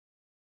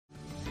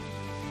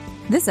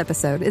This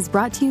episode is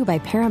brought to you by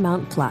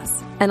Paramount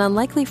Plus. An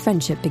unlikely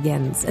friendship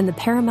begins in the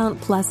Paramount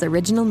Plus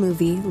original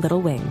movie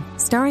Little Wing,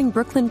 starring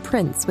Brooklyn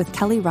Prince with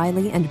Kelly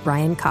Riley and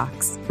Brian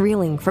Cox.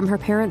 Reeling from her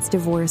parents'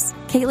 divorce,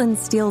 Caitlin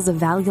steals a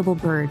valuable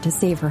bird to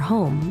save her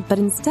home, but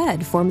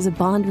instead forms a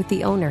bond with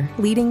the owner,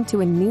 leading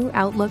to a new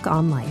outlook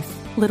on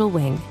life. Little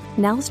Wing,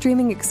 now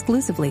streaming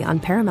exclusively on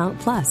Paramount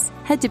Plus.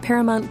 Head to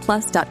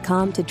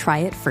ParamountPlus.com to try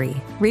it free.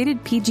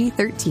 Rated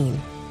PG-13.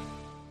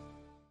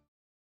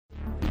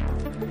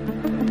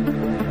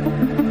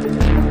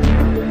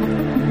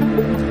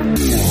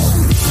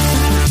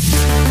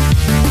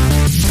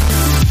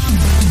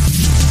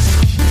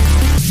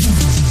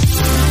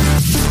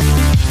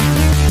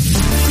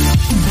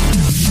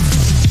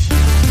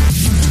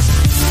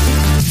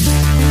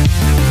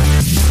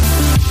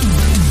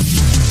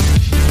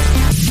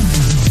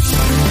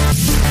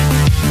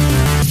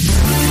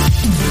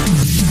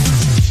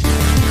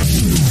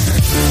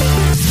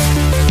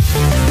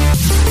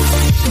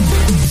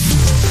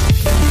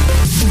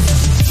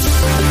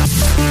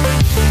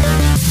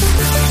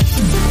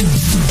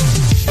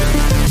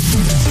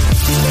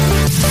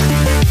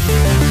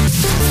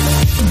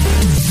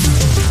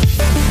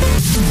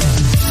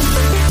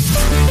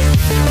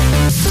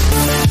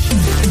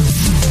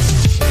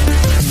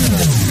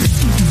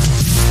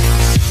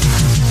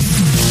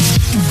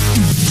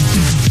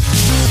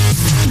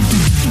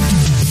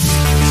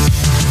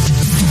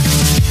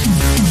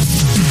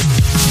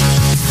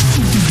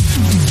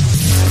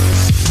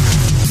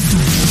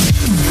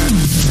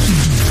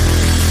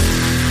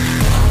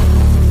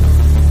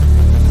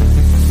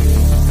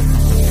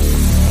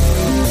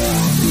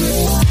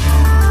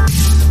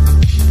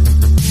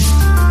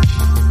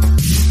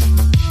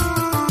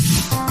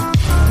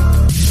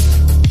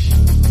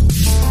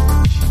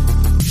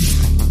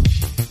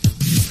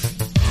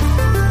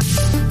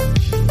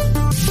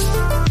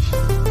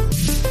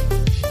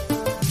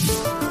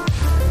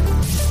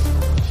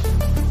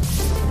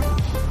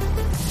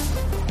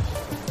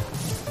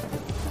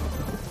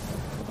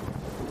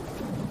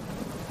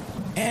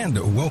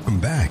 And welcome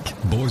back,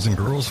 boys and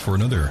girls, for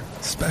another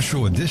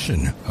special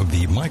edition of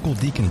the Michael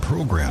Deacon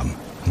program.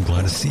 I'm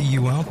glad to see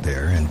you out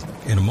there, and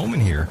in a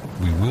moment here,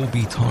 we will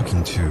be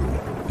talking to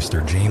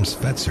Mr. James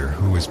Fetzer,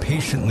 who is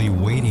patiently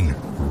waiting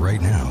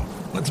right now.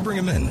 Let's bring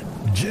him in.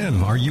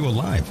 Jim, are you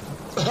alive?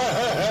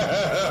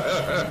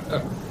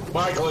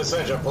 Michael, it's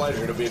such a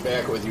pleasure to be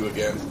back with you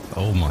again.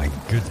 Oh my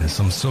goodness,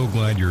 I'm so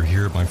glad you're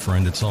here, my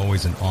friend. It's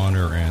always an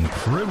honor and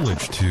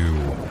privilege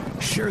to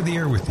share the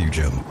air with you,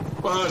 Jim.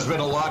 Well, there's been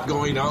a lot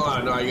going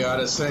on, I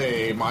gotta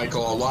say,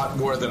 Michael, a lot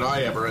more than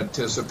I ever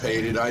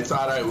anticipated. I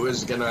thought I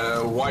was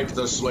gonna wipe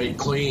the slate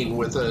clean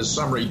with a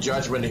summary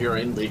judgment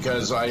hearing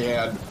because I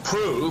had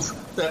proof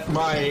that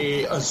my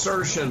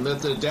assertion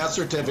that the death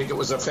certificate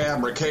was a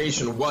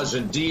fabrication was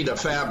indeed a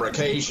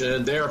fabrication,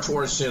 and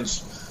therefore,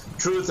 since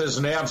truth is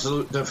an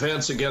absolute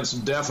defense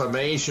against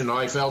defamation,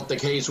 I felt the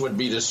case would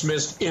be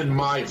dismissed in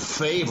my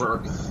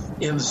favor.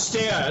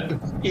 Instead,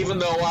 even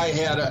though I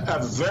had a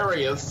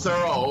very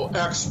thorough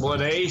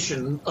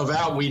explanation of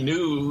how we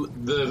knew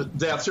the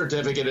death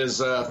certificate is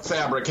a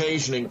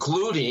fabrication,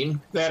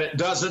 including that it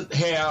doesn't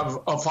have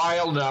a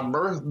file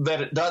number,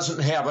 that it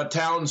doesn't have a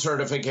town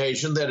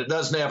certification, that it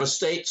doesn't have a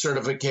state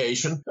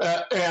certification,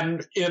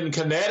 and in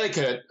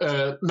Connecticut,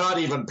 not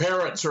even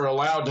parents are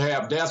allowed to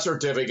have death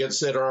certificates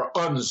that are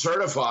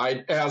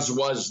uncertified, as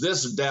was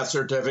this death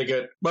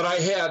certificate. But I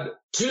had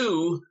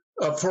two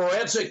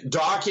forensic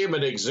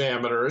document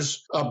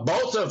examiners,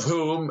 both of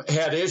whom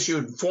had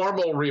issued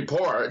formal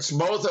reports,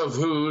 both of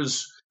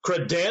whose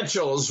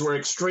credentials were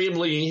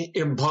extremely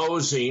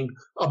imposing,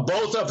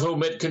 both of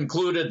whom had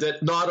concluded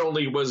that not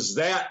only was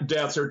that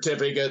death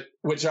certificate,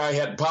 which I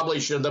had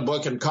published in the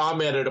book and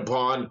commented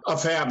upon, a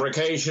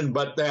fabrication,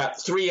 but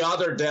that three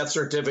other death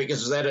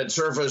certificates that had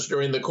surfaced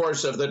during the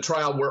course of the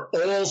trial were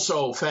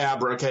also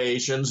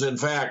fabrications. In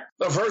fact,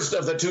 the first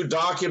of the two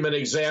document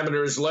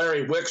examiners,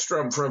 Larry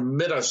Wickstrom from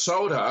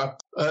Minnesota,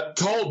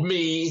 told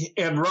me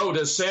and wrote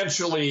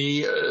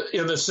essentially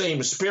in the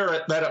same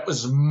spirit that it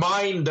was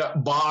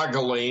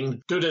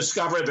mind-boggling to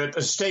discover that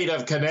the state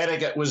of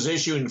Connecticut was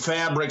issuing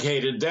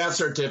fabricated death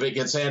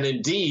certificates, and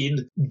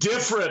indeed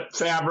different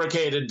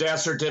fabricated death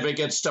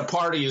certificates to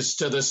parties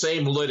to the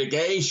same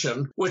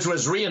litigation, which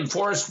was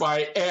reinforced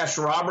by Ash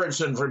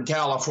Robertson from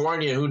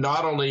California, who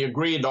not only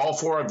agreed all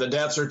four of the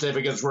death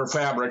certificates were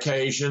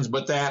fabrications,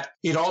 but that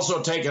he'd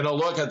also taken a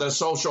look at the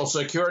Social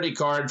Security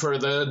card for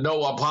the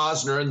Noah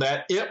Posner and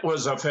that it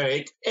was a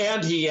fake.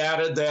 And he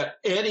added that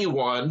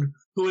anyone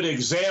who had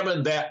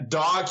examined that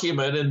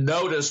document and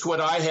noticed what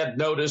I had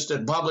noticed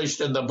and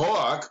published in the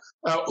book,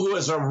 who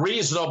is a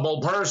reasonable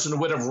person,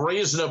 would have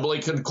reasonably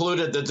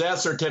concluded the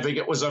death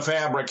certificate was a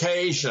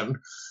fabrication.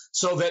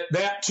 So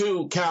that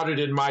too counted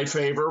in my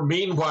favor.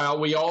 Meanwhile,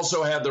 we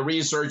also had the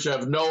research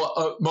of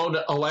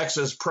Mona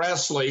Alexis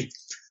Presley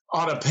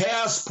on a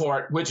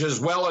passport, which, as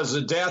well as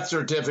a death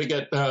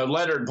certificate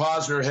Leonard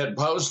Posner had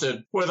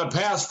posted, where the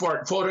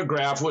passport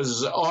photograph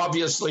was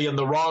obviously in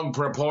the wrong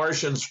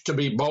proportions to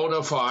be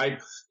bona fide.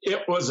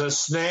 It was a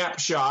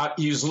snapshot.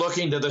 He's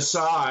looking to the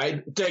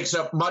side, takes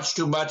up much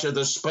too much of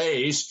the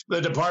space. The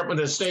Department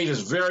of State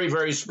is very,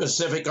 very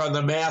specific on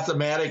the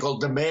mathematical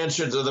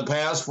dimensions of the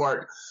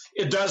passport.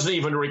 It doesn't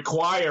even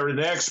require an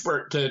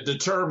expert to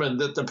determine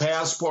that the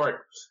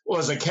passport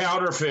was a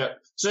counterfeit.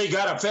 So you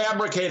got a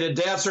fabricated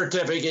death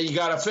certificate, you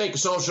got a fake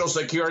Social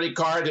Security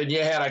card, and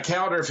you had a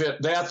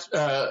counterfeit death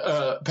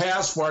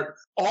passport,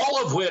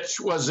 all of which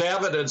was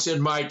evidence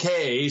in my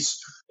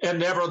case. And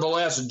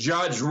nevertheless, a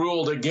judge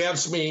ruled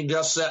against me,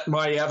 just set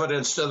my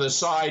evidence to the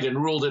side and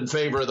ruled in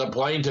favor of the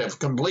plaintiff.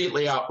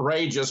 Completely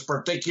outrageous,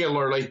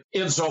 particularly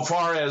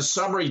insofar as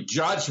summary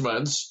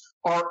judgments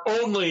are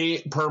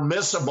only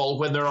permissible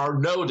when there are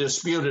no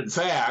disputed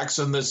facts.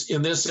 And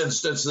in this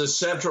instance, the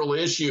central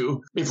issue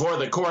before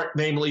the court,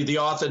 namely the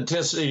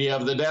authenticity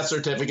of the death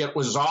certificate,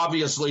 was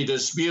obviously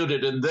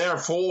disputed, and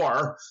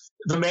therefore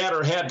the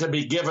matter had to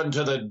be given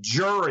to the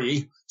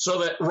jury, so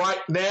that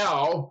right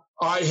now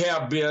I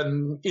have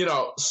been,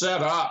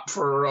 set up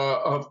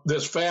for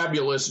this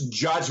fabulous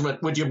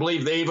judgment. Would you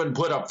believe they even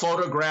put a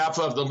photograph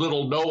of the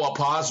little Noah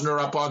Posner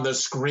up on the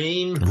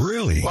screen?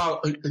 Really?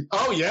 Well,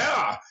 oh,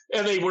 yeah.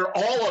 And they were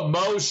all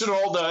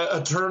emotional. The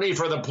attorney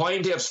for the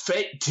plaintiff's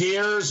fake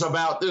tears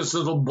about this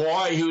little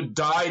boy who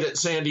died at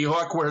Sandy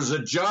Hook, whereas the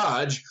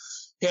judge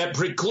had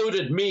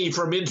precluded me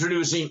from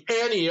introducing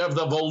any of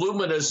the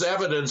voluminous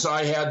evidence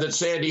I had that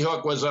Sandy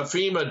Hook was a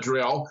FEMA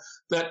drill,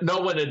 that no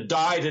one had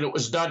died and it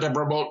was done to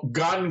promote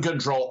gun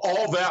control.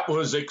 All that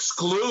was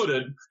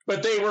excluded,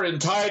 but they were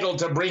entitled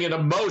to bring in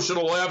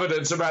emotional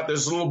evidence about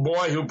this little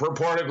boy who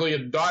purportedly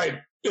had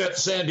died at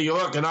Sandy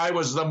Hook, and I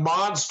was the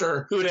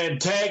monster who'd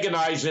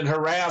antagonized and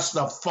harassed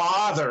the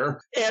father.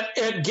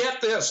 And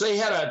get this, they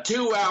had a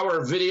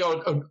 2-hour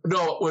video.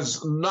 No, it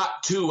was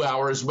not 2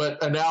 hours,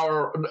 but an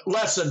hour,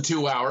 less than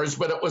 2 hours,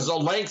 but it was a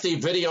lengthy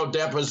video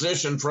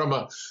deposition from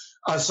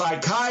a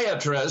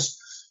psychiatrist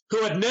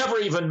who had never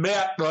even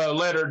met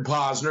Leonard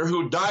Posner,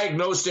 who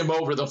diagnosed him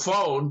over the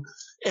phone,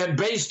 and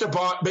based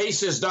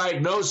his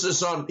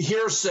diagnosis on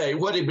hearsay,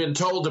 what he'd been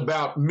told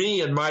about me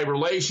and my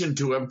relation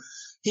to him.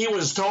 He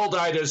was told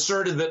I'd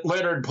asserted that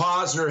Leonard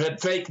Posner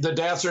had faked the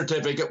death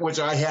certificate,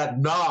 which I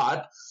had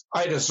not.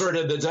 I'd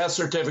asserted the death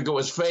certificate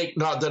was fake,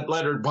 not that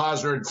Leonard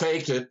Posner had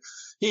faked it.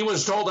 He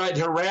was told I'd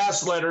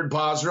harassed Leonard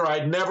Posner.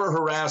 I'd never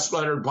harassed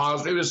Leonard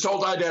Posner. He was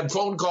told I'd had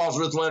phone calls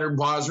with Leonard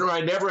Posner.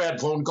 I never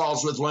had phone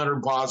calls with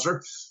Leonard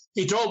Posner.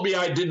 He told me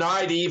I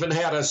denied he even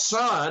had a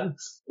son,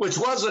 which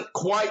wasn't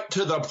quite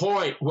to the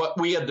point. What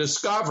we had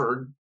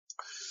discovered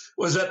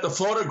was that the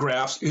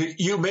photographs,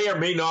 you may or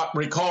may not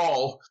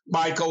recall,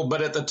 Michael,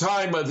 but at the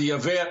time of the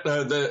event,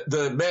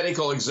 the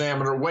medical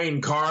examiner,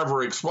 Wayne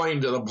Carver,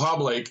 explained to the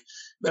public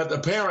that the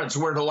parents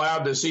weren't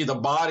allowed to see the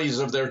bodies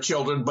of their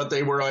children, but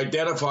they were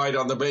identified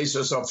on the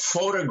basis of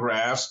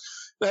photographs.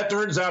 That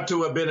turns out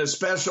to have been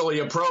especially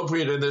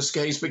appropriate in this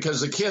case because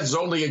the kids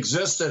only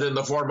existed in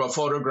the form of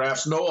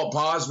photographs. Noah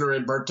Posner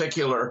in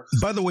particular.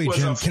 By the way,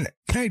 Jim, can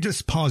I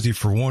just pause you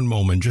for one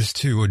moment just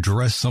to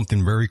address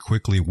something very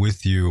quickly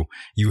with you?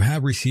 You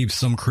have received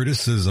some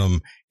criticism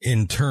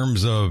in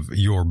terms of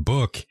your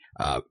book.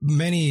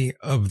 Many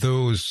of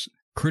those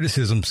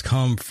criticisms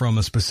come from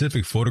a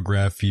specific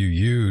photograph you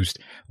used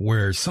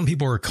where some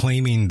people are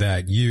claiming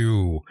that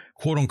you,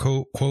 quote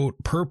unquote, quote,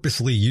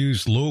 purposely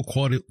used low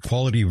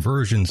quality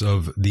versions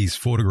of these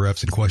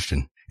photographs in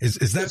question.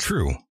 Is that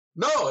true?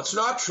 No, it's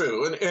not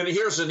true. And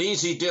here's an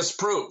easy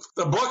disproof.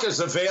 The book is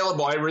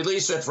available. I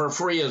release it for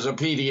free as a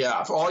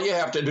PDF. All you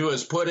have to do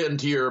is put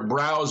into your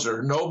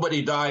browser,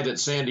 Nobody Died at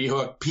Sandy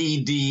Hook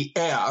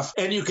PDF,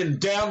 and you can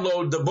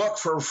download the book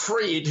for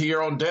free to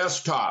your own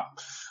desktop.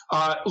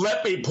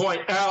 Let me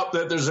point out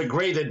that there's a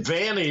great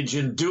advantage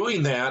in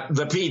doing that,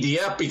 the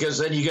PDF, because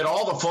then you get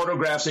all the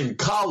photographs in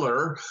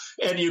color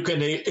and you can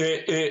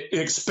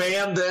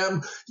expand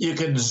them. You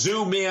can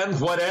zoom in,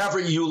 whatever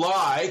you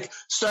like,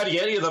 study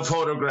any of the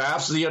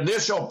photographs. The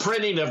initial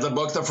printing of the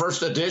book, the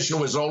first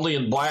edition, was only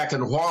in black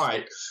and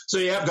white. So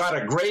you have got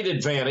a great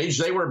advantage.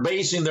 They were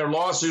basing their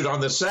lawsuit on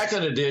the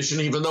second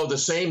edition, even though the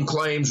same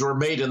claims were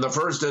made in the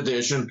first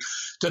edition,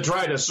 to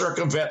try to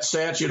circumvent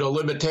statute of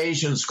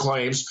limitations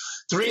claims.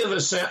 3 of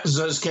the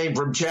sentences came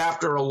from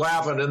Chapter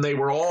 11, and they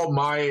were all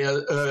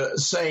my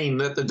saying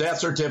that the death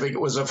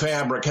certificate was a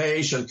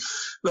fabrication.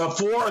 The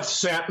 4th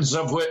sentence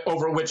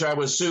over which I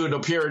was sued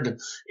appeared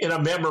in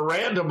a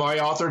memorandum I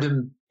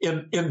authored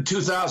in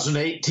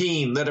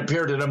 2018 that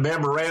appeared in a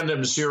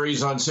memorandum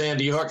series on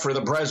Sandy Hook for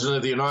the President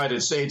of the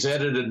United States,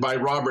 edited by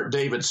Robert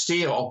David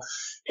Steele.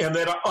 And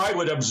that I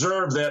would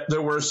observe that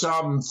there were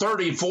some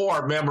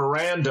 34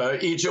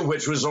 memoranda, each of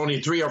which was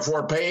only 3 or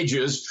 4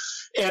 pages.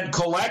 And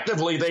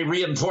collectively, they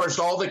reinforced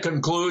all the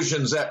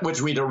conclusions at which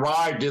we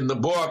derived in the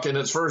book in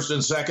its first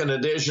and second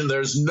edition.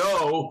 There's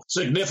no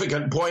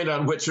significant point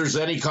on which there's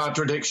any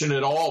contradiction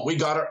at all. We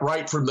got it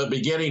right from the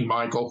beginning,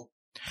 Michael.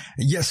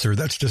 Yes, sir.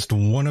 That's just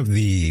one of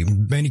the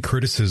many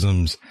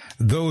criticisms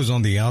those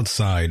on the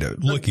outside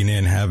looking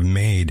in have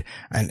made.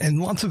 And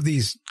lots of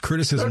these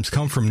criticisms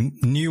come from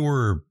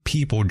newer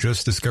people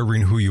just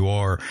discovering who you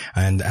are.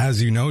 And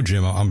as you know,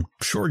 Jim, I'm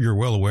sure you're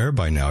well aware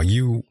by now,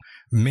 you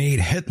made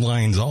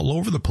headlines all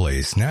over the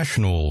place,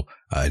 national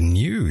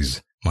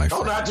news.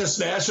 Oh, not just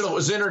national. It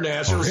was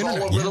international. It was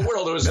all over the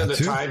world. It was in the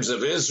Times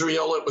of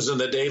Israel. It was in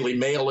the Daily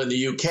Mail in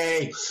the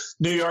UK,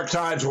 New York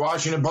Times,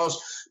 Washington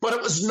Post. But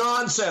it was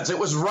nonsense. It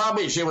was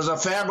rubbish. It was a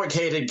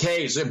fabricated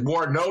case. It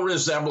bore no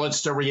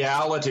resemblance to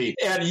reality.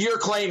 And you're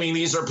claiming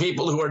these are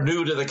people who are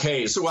new to the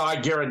case. Well, I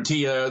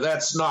guarantee you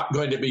that's not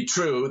going to be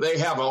true. They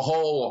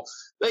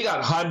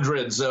got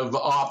hundreds of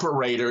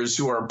operators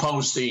who are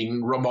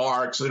posting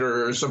remarks that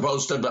are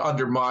supposed to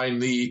undermine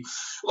the.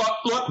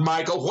 Look,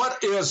 Michael,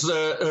 what is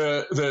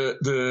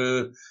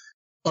the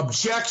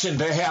objection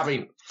to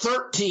having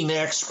 13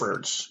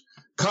 experts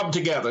come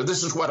together?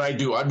 This is what I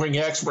do. I bring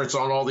experts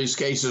on all these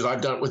cases.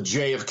 I've done it with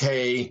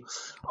JFK.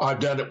 I've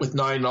done it with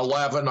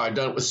 9/11. I've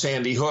done it with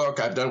Sandy Hook.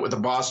 I've done it with the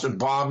Boston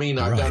bombing.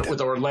 I've done it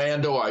with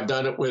Orlando. I've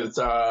done it with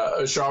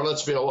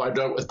Charlottesville. I've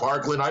done it with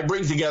Parkland. I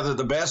bring together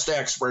the best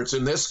experts.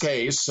 In this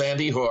case,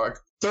 Sandy Hook,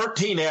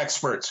 13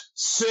 experts,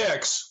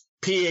 6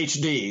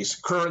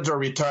 PhDs, current or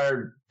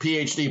retired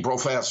PhD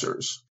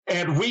professors.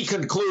 And we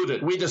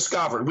concluded, we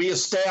discovered, we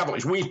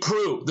established, we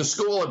proved the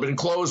school had been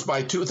closed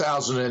by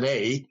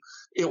 2008.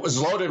 It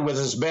was loaded with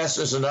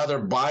asbestos and other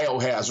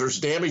biohazards,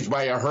 damaged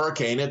by a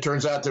hurricane. It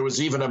turns out there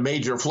was even a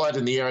major flood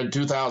in the air in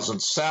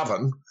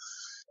 2007.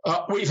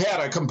 We've had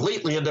a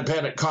completely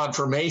independent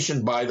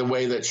confirmation, by the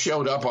way, that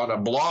showed up on a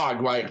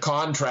blog by a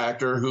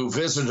contractor who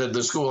visited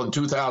the school in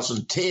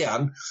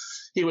 2010.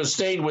 He was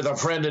staying with a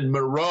friend in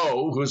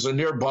Moreau, who's a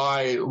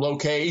nearby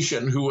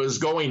location, who was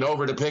going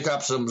over to pick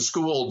up some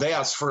school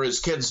desks for his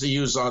kids to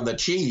use on the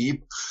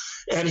cheap.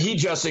 And he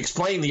just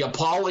explained the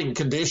appalling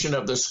condition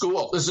of the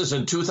school. This is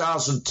in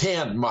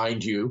 2010,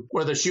 mind you,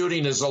 where the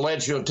shooting is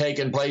alleged to have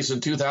taken place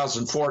in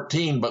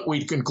 2014, but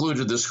we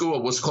concluded the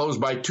school was closed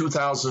by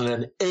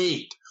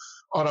 2008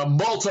 on a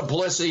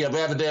multiplicity of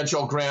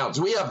evidential grounds.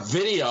 We have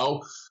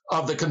video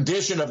of the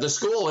condition of the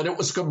school, and it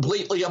was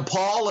completely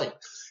appalling.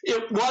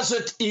 It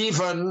wasn't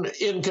even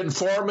in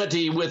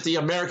conformity with the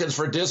Americans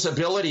for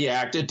Disability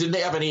Act. It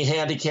didn't have any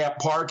handicap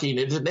parking.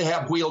 It didn't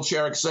have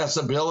wheelchair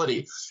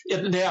accessibility. It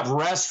didn't have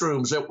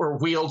restrooms that were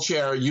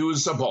wheelchair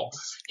usable.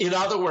 In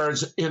other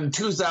words, in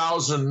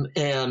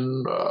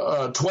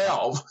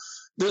 2012,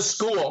 this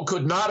school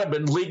could not have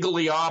been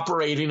legally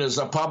operating as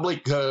a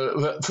public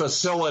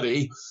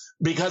facility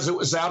because it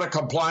was out of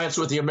compliance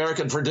with the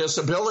American for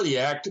Disability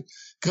Act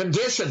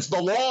conditions,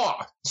 the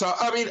law. So,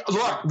 I mean,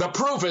 look, the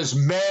proof is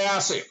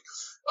massive.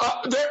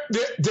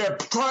 They're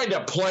trying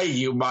to play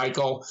you,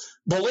 Michael.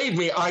 Believe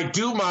me, I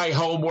do my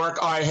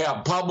homework. I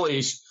have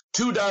published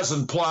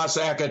 24 plus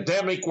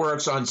academic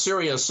works on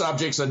serious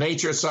subjects, the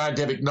nature of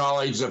scientific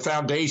knowledge, the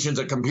foundations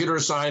of computer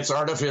science,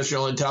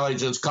 artificial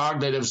intelligence,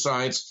 cognitive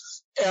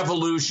science,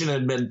 evolution,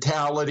 and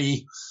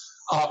mentality.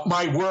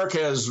 My work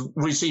has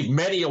received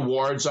many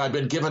awards. I've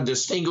been given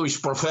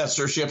distinguished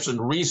professorships and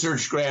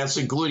research grants,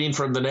 including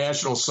from the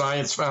National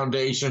Science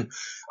Foundation.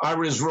 I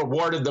was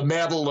awarded the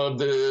Medal of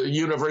the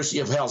University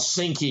of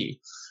Helsinki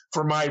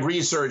for my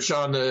research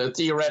on the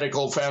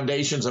theoretical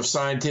foundations of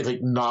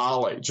scientific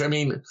knowledge. I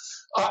mean,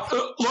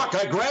 look,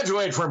 I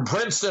graduated from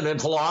Princeton in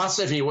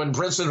philosophy when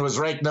Princeton was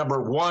ranked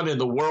 #1 in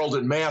the world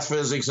in math,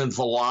 physics, and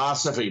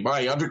philosophy.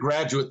 My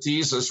undergraduate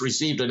thesis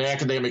received an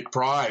academic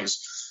prize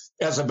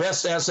as a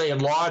best essay in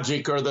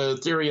logic or the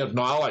theory of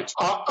knowledge.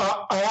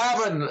 I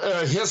have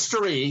a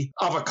history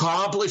of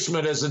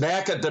accomplishment as an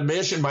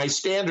academician. My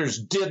standards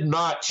did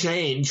not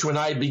change when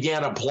I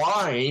began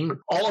applying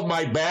all of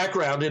my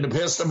background in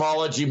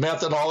epistemology,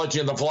 methodology,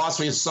 and the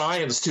philosophy of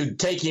science to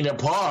taking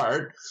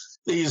apart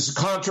these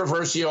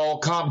controversial,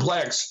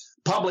 complex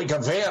public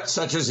events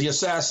such as the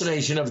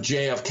assassination of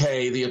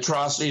JFK, the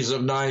atrocities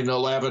of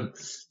 9/11,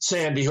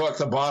 Sandy Hook,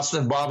 the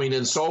Boston bombing,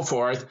 and so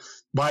forth,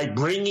 by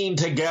bringing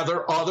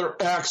together other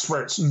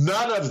experts.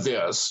 None of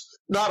this,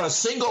 not a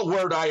single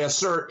word I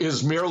assert,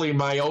 is merely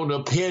my own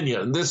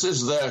opinion. This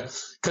is the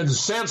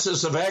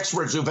consensus of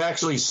experts who've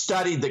actually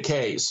studied the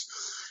case.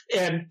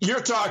 And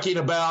you're talking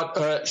about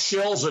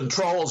shills and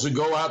trolls who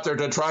go out there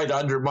to try to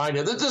undermine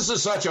it. This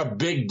is such a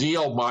big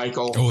deal,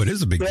 Michael. Oh, it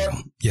is a big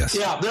deal. Yes.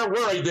 Yeah, they're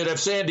worried that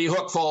if Sandy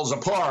Hook falls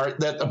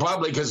apart, that the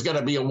public is going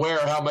to be aware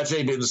how much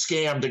they've been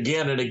scammed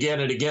again and again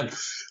and again.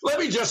 Let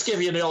me just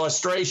give you an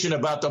illustration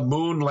about the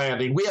moon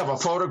landing. We have a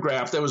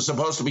photograph that was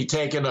supposed to be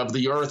taken of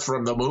the Earth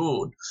from the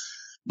moon.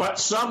 But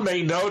some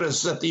may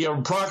notice that the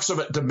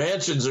approximate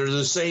dimensions are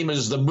the same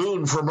as the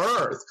moon from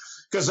Earth,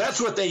 because that's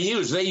what they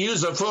use. They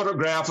use a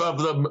photograph of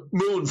the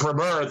moon from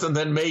Earth and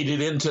then made it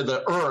into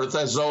the Earth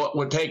as though it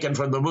were taken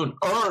from the moon.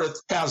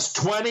 Earth has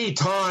 20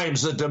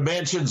 times the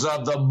dimensions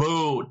of the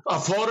moon.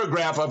 A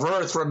photograph of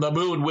Earth from the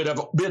moon would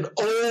have been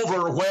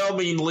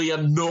overwhelmingly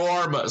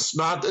enormous,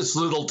 not this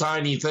little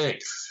tiny thing.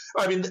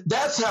 I mean,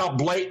 that's how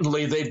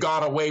blatantly they've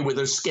got away with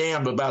a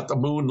scam about the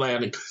moon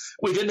landing.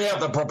 We didn't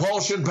have the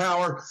propulsion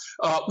power.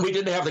 We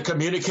didn't have the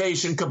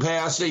communication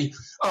capacity.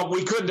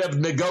 We couldn't have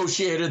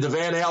negotiated the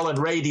Van Allen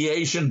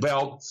radiation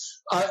belt.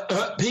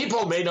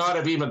 People may not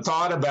have even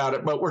thought about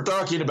it, but we're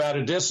talking about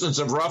a distance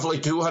of roughly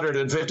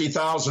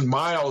 250,000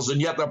 miles,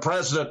 and yet the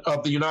president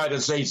of the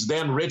United States,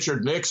 then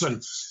Richard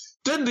Nixon,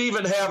 didn't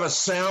even have a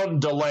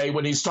sound delay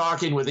when he's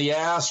talking with the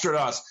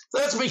astronauts.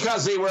 That's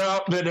because they were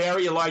out in an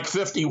area like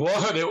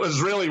 51. It was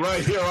really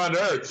right here on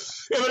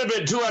Earth. It would have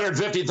been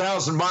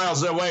 250,000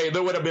 miles away.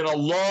 There would have been a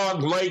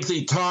long,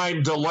 lengthy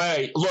time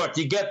delay. Look,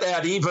 you get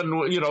that even,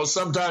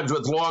 sometimes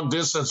with long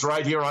distance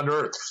right here on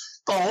Earth.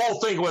 The whole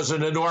thing was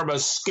an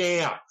enormous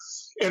scam.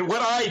 And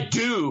what I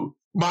do,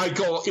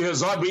 Michael,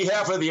 is on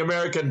behalf of the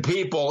American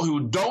people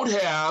who don't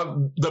have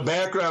the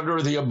background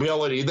or the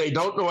ability, they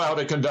don't know how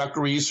to conduct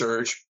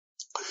research,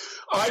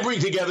 I bring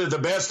together the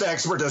best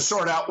expert to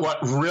sort out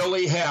what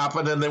really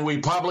happened, and then we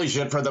publish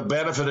it for the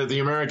benefit of the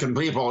American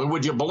people. And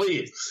would you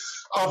believe,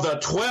 of the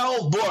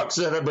 12 books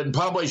that have been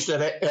published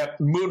at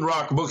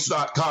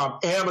moonrockbooks.com,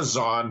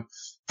 Amazon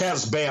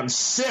has banned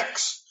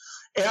 6.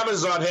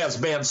 Amazon has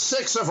banned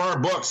 6 of our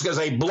books because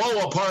they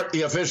blow apart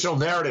the official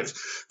narrative.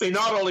 They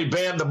not only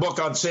banned the book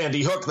on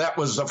Sandy Hook, that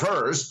was the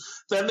first,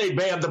 then they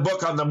banned the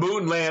book on the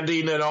moon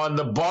landing and on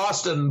the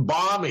Boston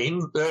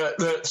bombing,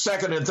 the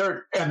second and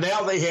third, and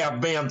now they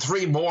have banned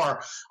 3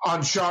 more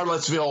on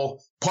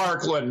Charlottesville,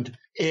 Parkland,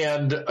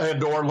 and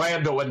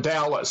Orlando and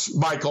Dallas.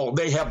 Michael,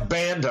 they have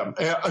banned them.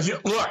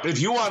 Look, if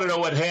you want to know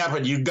what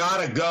happened, you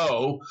got to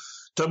go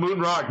to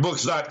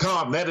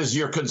moonrockbooks.com. That is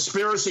your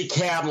conspiracy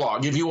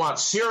catalog. If you want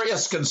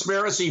serious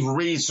conspiracy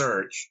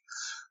research,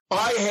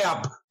 I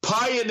have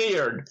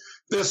pioneered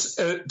this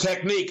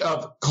technique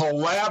of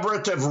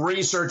collaborative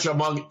research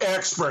among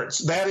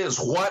experts. That is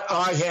what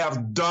I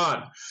have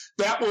done.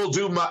 That will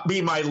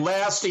be my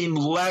lasting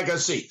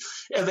legacy.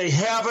 And they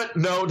haven't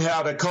known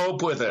how to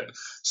cope with it.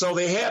 So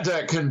they had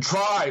to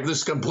contrive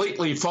this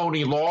completely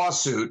phony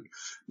lawsuit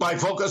by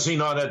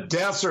focusing on a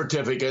death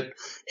certificate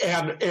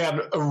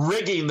and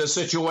rigging the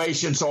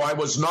situation so I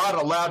was not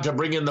allowed to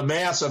bring in the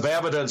massive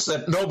evidence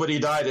that nobody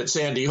died at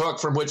Sandy Hook,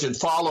 from which it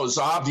follows,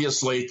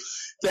 obviously,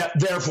 that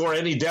therefore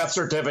any death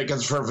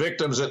certificates for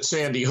victims at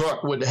Sandy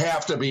Hook would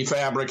have to be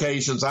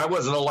fabrications. I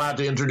wasn't allowed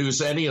to introduce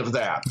any of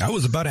that. I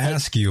was about to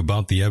ask you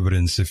about the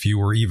evidence, if you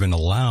were even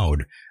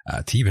allowed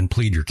to even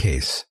plead your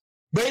case.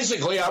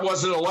 Basically, I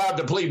wasn't allowed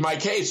to plead my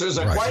case. There's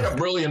quite a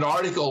brilliant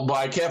article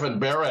by Kevin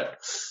Barrett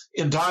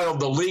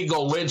entitled The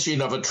Legal Lynching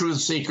of a Truth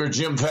Seeker,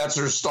 Jim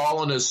Fetzer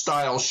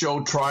Stalinist-Style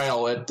Show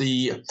Trial at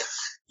the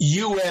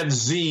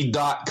UNZ.com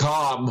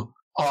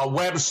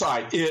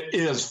website. It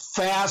is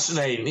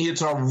fascinating.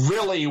 It's a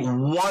really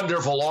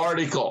wonderful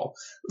article.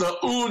 The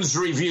UNZ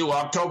Review,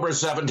 October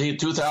 17,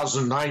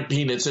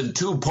 2019. It's in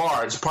 2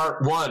 parts.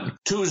 Part 1,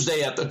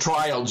 Tuesday at the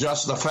trial,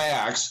 just the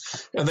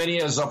facts. And then he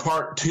has a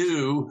part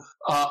 2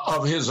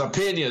 of his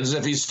opinions,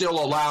 if he's still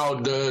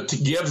allowed to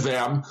give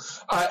them.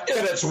 And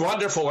it's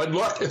wonderful. And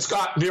look, it's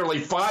got nearly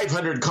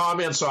 500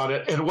 comments on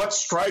it. And what's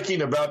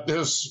striking about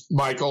this,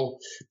 Michael,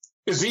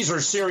 is these are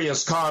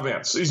serious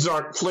comments. These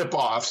aren't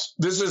flip-offs.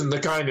 This isn't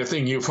the kind of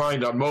thing you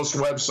find on most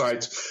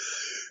websites.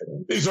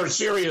 These are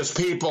serious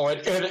people,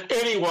 and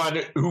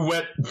anyone who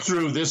went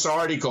through this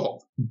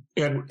article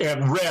and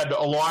read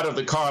a lot of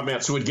the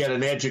comments would get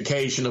an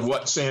education of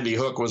what Sandy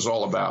Hook was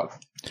all about.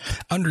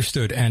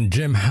 Understood. And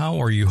Jim, how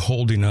are you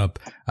holding up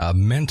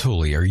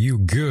mentally? Are you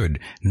good?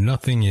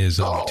 Nothing is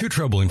too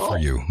troubling for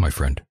you, my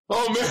friend.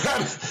 Oh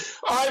man,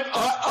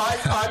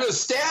 I'm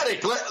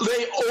ecstatic.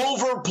 They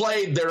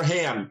overplayed their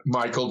hand,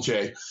 Michael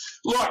J.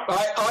 Look,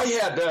 I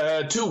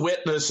had 2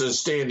 witnesses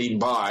standing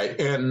by,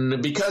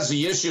 and because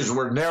the issues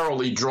were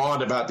narrowly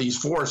drawn about these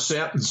 4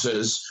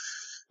 sentences,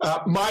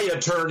 my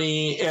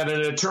attorney and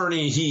an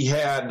attorney he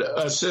had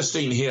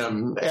assisting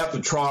him at the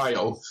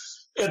trial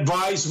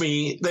advised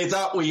me they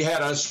thought we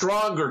had a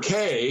stronger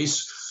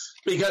case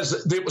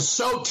because it was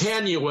so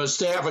tenuous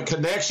to have a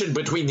connection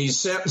between these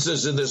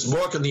sentences in this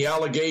book and the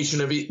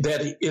allegation of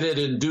that it had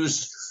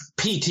induced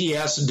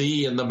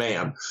PTSD in the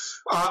man.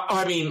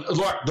 I mean,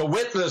 look, the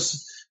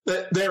witness,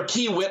 their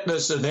key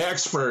witness and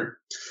expert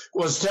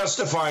was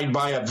testifying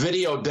by a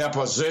video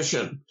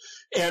deposition,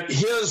 and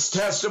his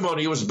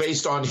testimony was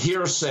based on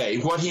hearsay,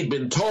 what he'd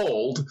been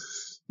told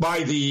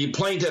by the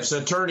plaintiff's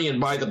attorney and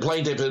by the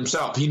plaintiff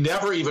himself. He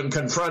never even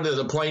confronted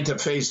the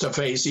plaintiff face to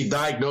face. He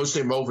diagnosed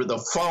him over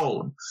the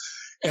phone.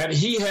 And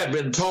he had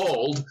been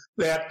told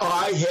that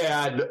I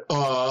had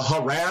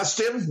harassed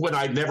him when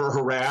I'd never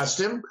harassed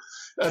him,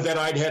 that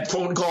I'd had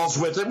phone calls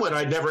with him when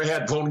I'd never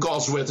had phone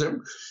calls with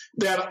him,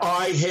 that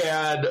I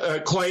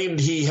had claimed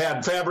he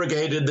had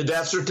fabricated the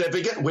death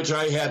certificate, which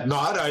I had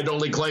not. I'd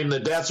only claimed the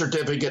death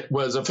certificate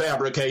was a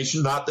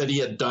fabrication, not that he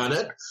had done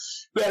it.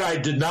 That I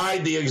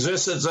denied the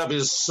existence of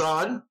his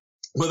son.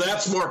 Well,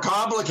 that's more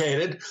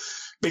complicated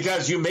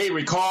because you may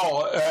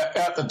recall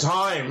at the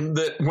time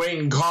that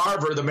Wayne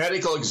Carver, the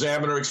medical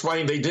examiner,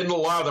 explained they didn't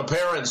allow the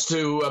parents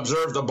to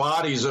observe the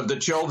bodies of the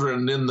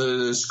children in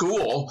the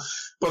school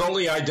but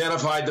only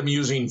identified them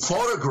using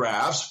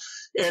photographs.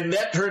 And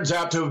that turns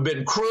out to have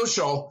been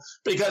crucial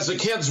because the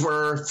kids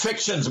were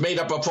fictions made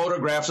up of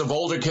photographs of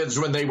older kids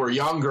when they were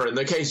younger. In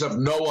the case of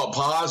Noah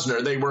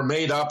Posner, they were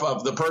made up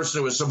of the person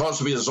who was supposed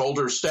to be his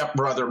older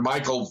stepbrother,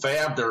 Michael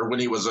Wagner, when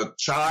he was a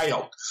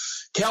child.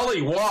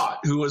 Kelly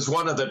Watt, who was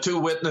one of the two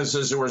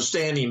witnesses who were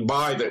standing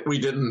by that we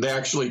didn't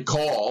actually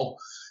call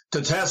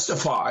to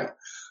testify,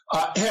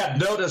 had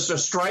noticed a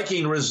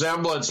striking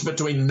resemblance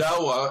between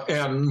Noah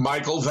and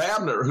Michael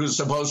Wagner, who's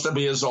supposed to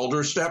be his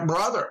older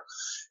stepbrother.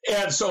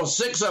 And so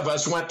 6 of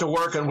us went to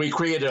work and we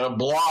created a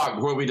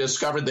blog where we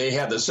discovered they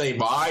had the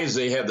same eyes,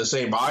 they had the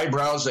same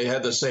eyebrows, they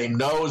had the same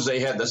nose, they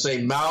had the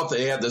same mouth,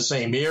 they had the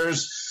same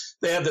ears,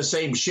 they had the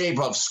same shape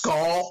of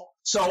skull.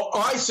 So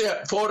I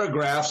sent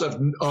photographs of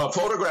a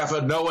photograph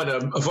of Noah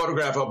and a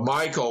photograph of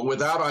Michael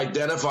without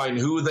identifying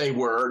who they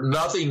were,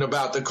 nothing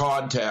about the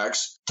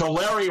context, to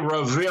Larry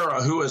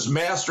Rivera, who has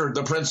mastered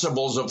the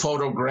principles of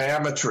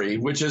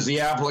photogrammetry, which is the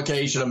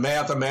application of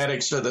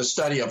mathematics to the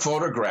study of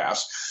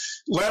photographs.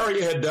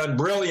 Larry had done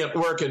brilliant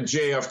work in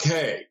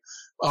JFK,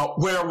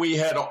 where we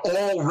had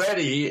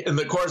already, in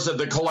the course of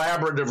the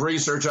collaborative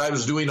research I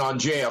was doing on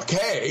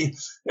JFK,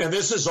 and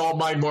this is all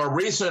my more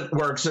recent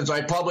work since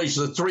I published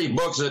the 3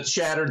 books that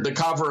shattered the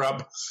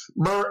cover-up,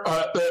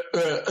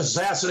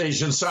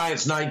 Assassination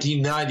Science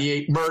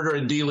 1998, Murder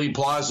in Dealey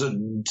Plaza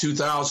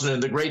 2000,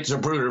 and The Great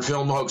Zapruder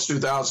Film Hoax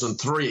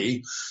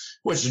 2003,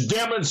 which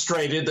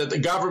demonstrated that the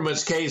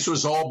government's case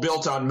was all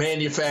built on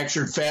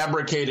manufactured,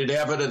 fabricated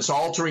evidence,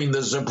 altering the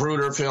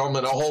Zapruder film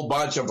and a whole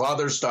bunch of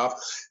other stuff.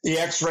 The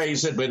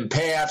x-rays had been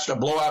patched, a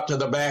blowout to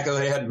the back of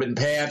the head had been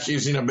patched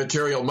using a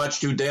material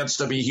much too dense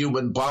to be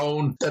human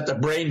bone, that the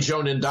brain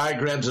shown in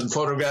diagrams and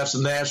photographs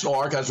in the National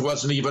Archives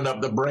wasn't even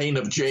of the brain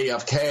of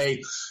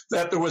JFK,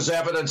 that there was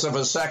evidence of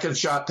a second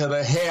shot to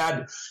the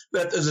head,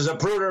 that the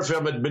Zapruder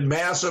film had been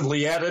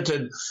massively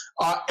edited.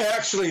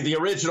 Actually, the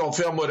original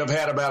film would have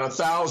had about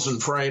 1,000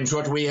 frames.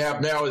 What we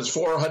have now is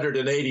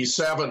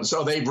 487.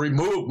 So they've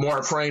removed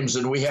more frames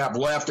than we have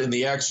left in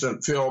the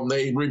extant film.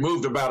 They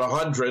removed about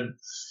 100,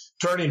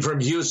 turning from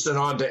Houston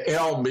onto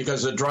Elm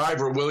because the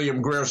driver,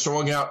 William Greer,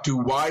 swung out too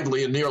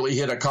widely and nearly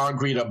hit a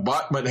concrete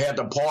abutment, had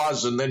to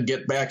pause and then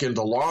get back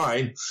into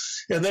line.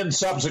 And then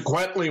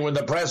subsequently, when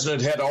the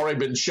president had already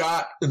been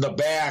shot in the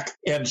back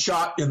and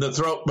shot in the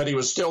throat, but he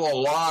was still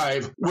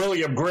alive,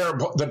 William Greer,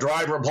 the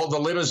driver, pulled the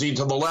limousine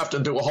to the left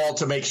into a halt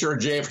to make sure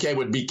JFK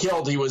would be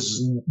killed. He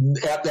was,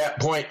 at that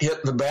point, hit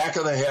in the back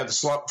of the head,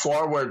 slumped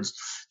forwards.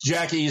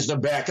 Jack eased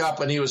him back up,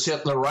 and he was hit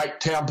in the right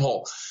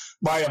temple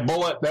by a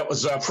bullet that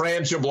was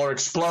frangible or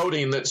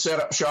exploding that set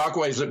up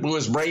shockwaves that blew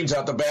his brains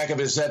out the back of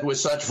his head with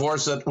such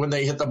force that when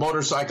they hit the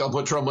motorcycle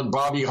patrolman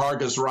Bobby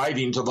Hargis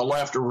riding to the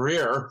left or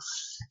rear,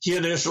 he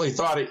initially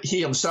thought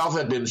he himself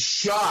had been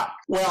shot.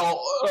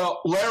 Well,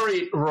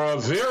 Larry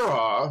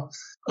Rivera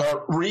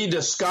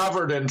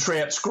rediscovered and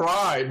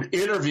transcribed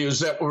interviews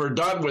that were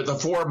done with the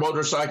 4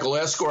 motorcycle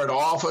escort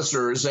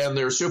officers and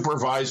their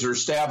supervisor,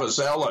 Stavis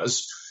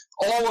Ellis.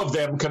 All of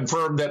them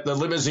confirmed that the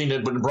limousine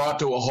had been brought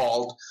to a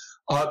halt,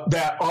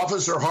 that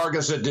Officer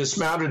Hargis had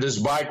dismounted his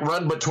bike,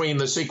 run between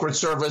the Secret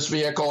Service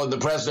vehicle and the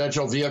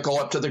presidential vehicle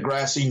up to the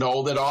grassy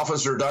knoll, that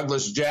Officer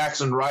Douglas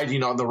Jackson,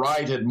 riding on the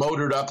right, had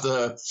motored up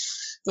the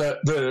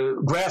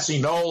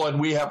grassy knoll, and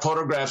we have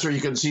photographs where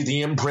you can see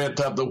the imprint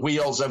of the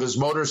wheels of his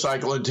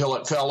motorcycle until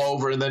it fell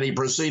over, and then he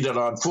proceeded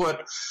on foot.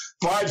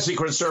 5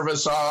 Secret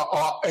Service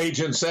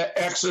agents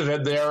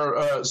exited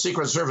their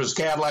Secret Service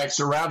Cadillac,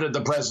 surrounded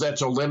the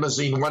presidential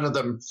limousine. One of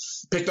them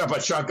picked up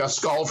a chunk of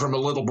skull from a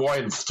little boy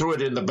and threw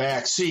it in the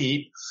back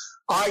seat.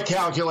 I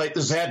calculate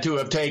this had to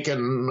have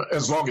taken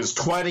as long as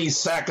 20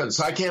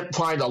 seconds. I can't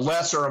find a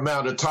lesser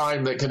amount of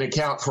time that can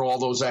account for all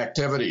those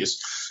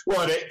activities.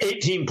 Well, at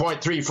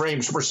 18.3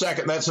 frames per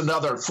second, that's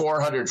another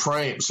 400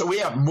 frames. So we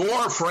have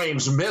more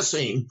frames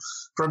missing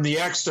from the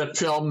extant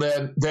film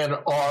than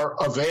are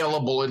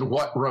available in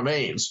what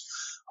remains.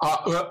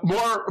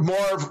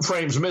 More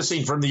frames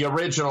missing from the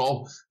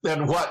original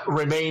than what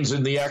remains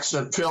in the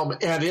extant film,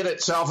 and it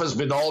itself has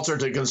been altered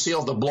to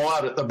conceal the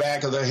blowout at the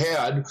back of the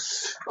head,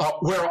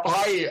 where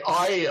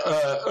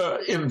I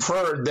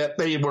inferred that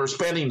they were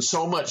spending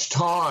so much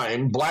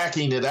time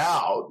blacking it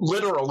out,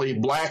 literally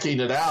blacking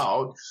it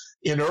out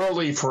in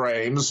early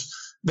frames,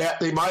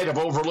 that they might have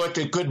overlooked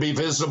it could be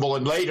visible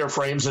in later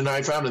frames, and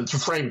I found in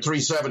frame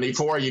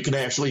 374 you can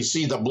actually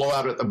see the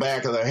blowout at the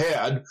back of the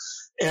head.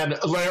 And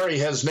Larry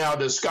has now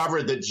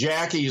discovered that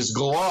Jackie's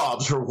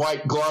gloves, her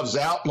white gloves,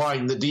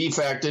 outline the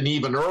defect in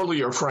even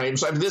earlier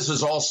frames. I mean, this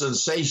is all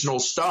sensational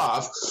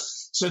stuff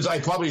since I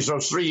published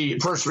those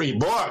first three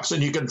books,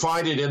 and you can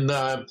find it in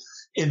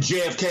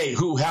JFK,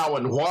 Who, How,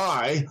 and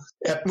Why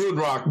at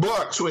Moonrock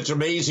Books, which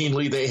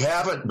amazingly they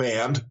haven't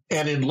banned,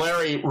 and in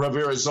Larry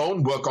Rivera's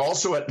own book,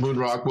 also at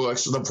Moonrock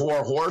Books, The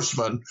Four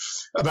Horsemen,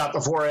 about the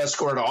 4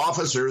 escort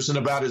officers and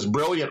about his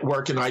brilliant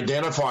work in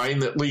identifying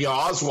that Lee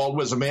Oswald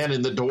was a man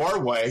in the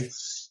doorway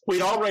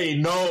We'd already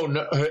known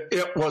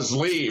it was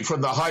Lee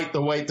from the height,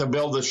 the weight, the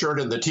build, the shirt,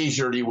 and the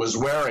T-shirt he was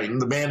wearing,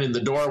 the man in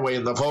the doorway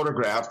in the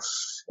photograph,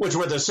 which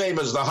were the same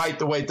as the height,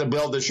 the weight, the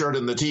build, the shirt,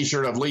 and the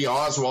T-shirt of Lee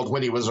Oswald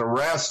when he was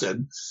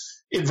arrested.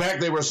 In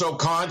fact, they were so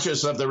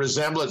conscious of the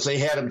resemblance, they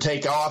had him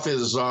take off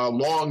his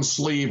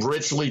long-sleeve,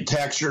 richly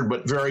textured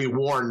but very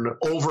worn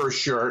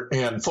overshirt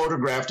and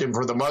photographed him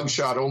for the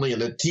mugshot only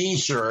in a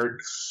T-shirt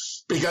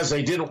because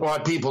they didn't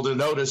want people to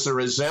notice the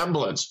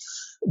resemblance.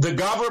 The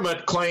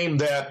government claimed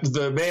that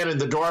the man in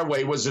the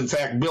doorway was, in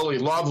fact, Billy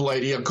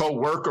Lovelady, a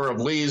co-worker of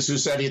Lee's, who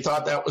said he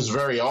thought that was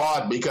very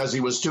odd because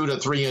he was 2 to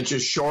 3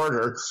 inches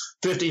shorter,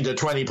 15 to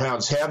 20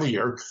 pounds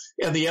heavier.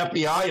 And the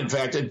FBI, in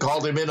fact, had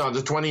called him in on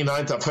the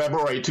 29th of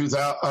February,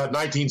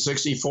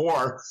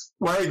 1964,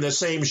 wearing the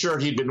same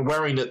shirt he'd been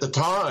wearing at the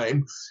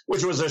time,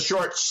 which was a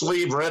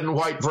short-sleeve red and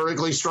white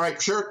vertically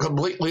striped shirt,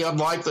 completely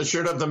unlike the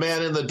shirt of the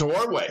man in the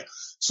doorway.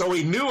 So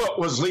he knew it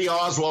was Lee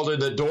Oswald in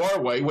the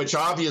doorway, which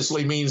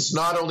obviously means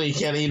not only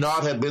can he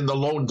not have been the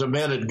lone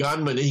demented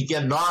gunman, he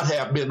cannot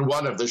have been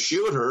one of the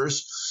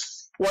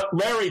shooters. What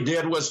Larry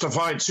did was to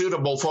find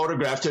suitable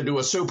photographs to do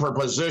a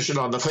superposition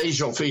on the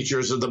facial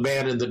features of the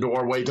man in the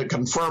doorway to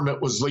confirm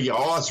it was Lee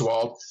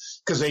Oswald,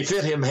 because they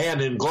fit him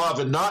hand in glove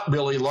and not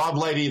Billy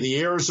Lovelady. The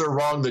ears are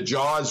wrong, the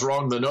jaw is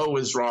wrong, the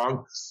nose is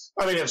wrong.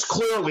 I mean, it's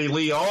clearly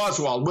Lee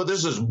Oswald, but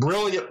this is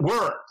brilliant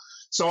work.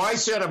 So I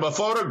sent him a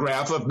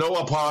photograph of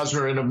Noah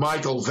Posner and of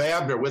Michael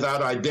Wagner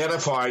without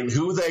identifying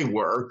who they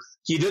were.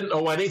 He didn't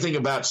know anything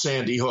about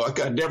Sandy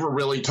Hook. I'd never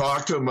really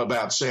talked to him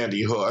about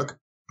Sandy Hook.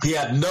 He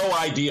had no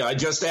idea. I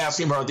just asked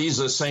him, are these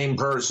the same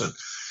person?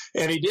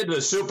 And he did the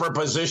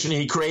superposition.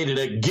 He created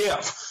a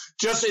GIF.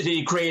 Just as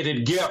he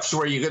created GIFs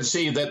where you could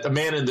see that the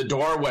man in the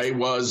doorway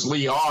was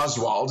Lee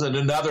Oswald, and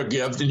another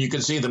GIF, and you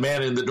can see the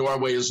man in the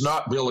doorway is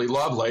not Billy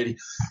Lovelady.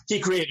 He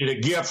created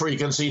a GIF where you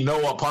can see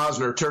Noah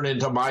Posner turn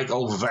into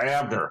Michael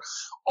Wagner.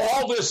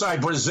 All this I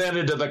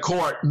presented to the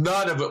court.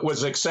 None of it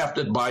was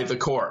accepted by the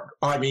court.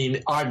 I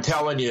mean, I'm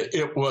telling you,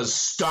 it was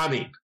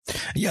stunning.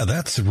 Yeah,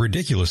 that's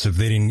ridiculous if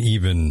they didn't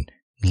even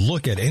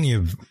look at any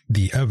of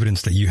the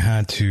evidence that you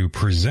had to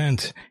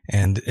present.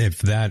 And if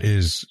that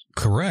is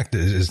correct,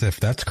 if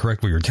that's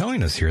correct what you're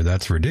telling us here,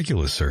 that's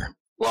ridiculous, sir.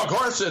 Well, of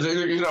course,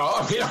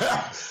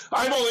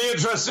 I'm only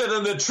interested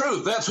in the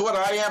truth. That's what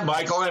I am,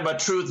 Michael. I'm a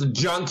truth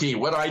junkie.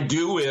 What I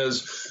do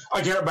is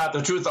I care about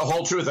the truth, the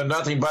whole truth, and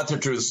nothing but the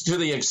truth, to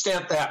the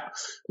extent that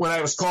when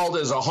I was called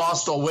as a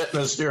hostile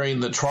witness during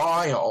the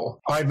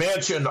trial, I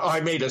mentioned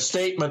I made a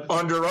statement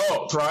under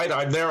oath, right?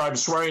 I'm there. I'm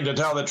swearing to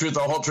tell the truth, the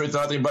whole truth,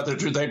 nothing but the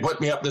truth. They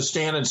put me up the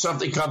stand and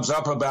something comes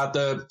up about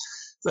the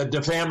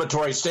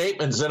defamatory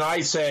statements, and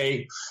I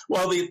say,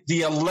 well,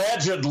 the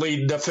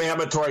allegedly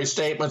defamatory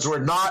statements were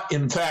not,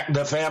 in fact,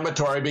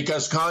 defamatory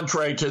because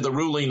contrary to the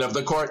ruling of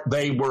the court,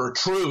 they were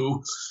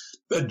true.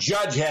 The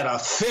judge had a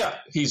fit.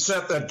 He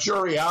sent the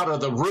jury out of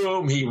the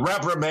room. He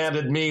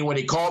reprimanded me when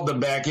he called them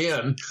back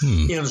in.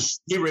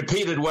 He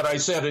repeated what I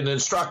said and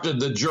instructed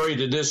the jury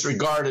to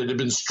disregard it. It had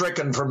been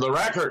stricken from the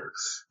record.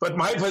 But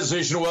my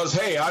position was,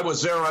 hey, I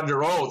was there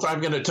under oath. I'm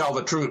going to tell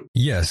the truth.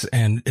 Yes,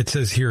 and it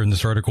says here in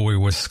this article, a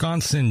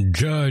Wisconsin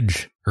jury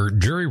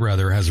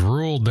has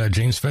ruled that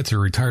James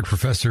Fetzer, retired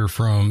professor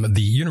from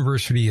the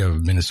University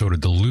of Minnesota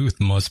Duluth,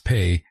 must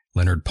pay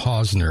Leonard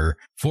Posner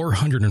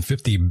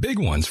 $450 big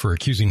ones for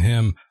accusing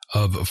him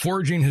of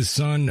forging his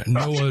son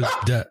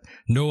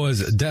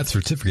Noah's death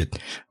certificate.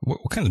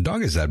 What kind of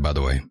dog is that, by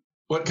the way?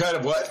 What kind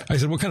of what? I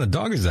said, what kind of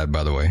dog is that,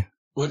 by the way?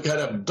 What kind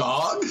of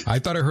dog? I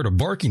thought I heard a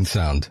barking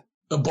sound.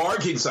 A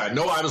barking sound?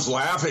 No, I was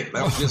laughing.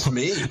 That was just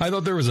me. I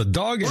thought there was a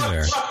dog in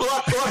there.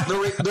 Look.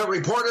 The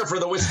reporter for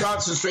the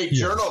Wisconsin State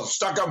Journal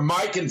stuck a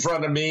mic in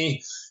front of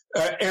me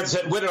and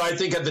said, what did I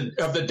think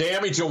of the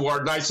damage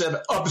award? And I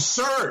said,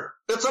 absurd.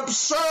 It's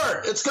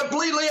absurd. It's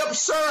completely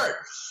absurd.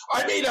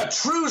 I made a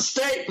true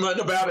statement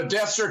about a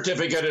death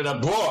certificate in a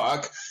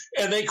book,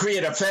 and they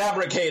create a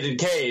fabricated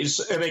case,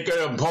 and they could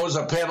impose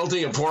a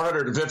penalty of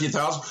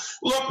 $450,000.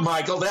 Look,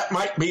 Michael, that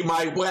might be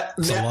my wet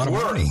net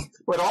worth.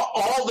 But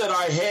all that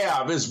I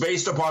have is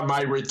based upon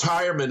my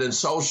retirement and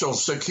Social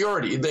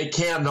Security. They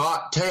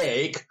cannot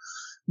take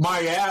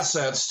my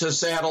assets to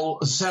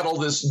settle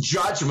this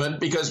judgment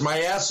because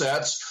my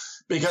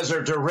assets, because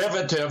they're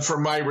derivative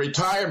from my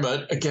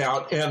retirement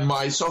account and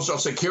my Social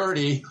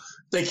Security,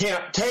 they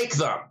can't take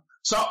them.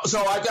 So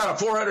I've got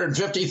a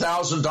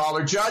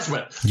 $450,000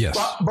 judgment. Yes.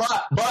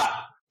 But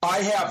I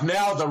have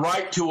now the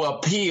right to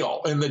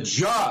appeal, and the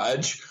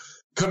judge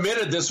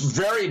committed this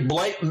very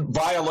blatant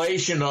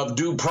violation of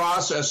due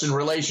process in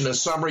relation to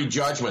summary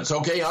judgments.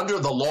 Okay, under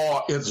the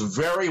law, it's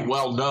very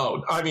well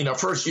known. I mean, a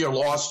first-year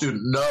law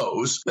student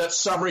knows that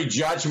summary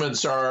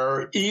judgments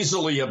are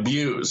easily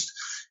abused,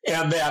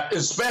 and that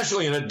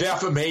especially in a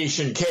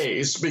defamation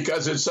case,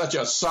 because it's such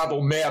a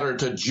subtle matter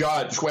to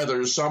judge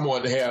whether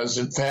someone has,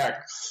 in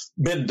fact,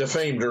 been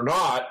defamed or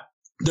not,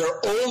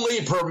 they're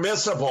only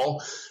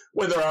permissible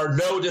when there are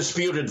no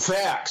disputed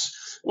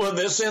facts. Well, in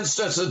this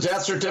instance, the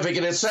death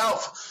certificate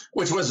itself,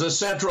 which was the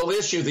central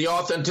issue, the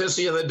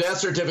authenticity of the death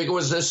certificate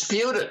was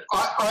disputed.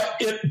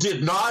 It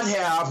did not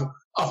have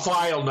a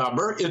file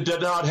number. It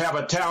did not have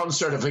a town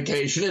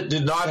certification. It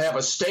did not have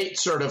a state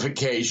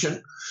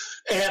certification.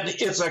 And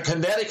it's a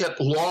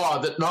Connecticut law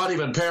that not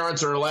even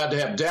parents are allowed to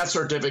have death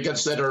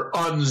certificates that are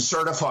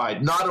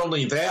uncertified. Not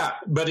only that,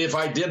 but if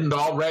I didn't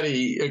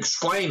already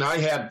explain, I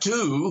had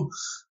 2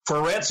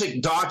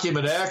 forensic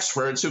document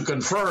experts who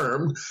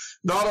confirmed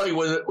not only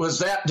was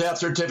that death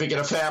certificate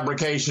a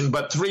fabrication,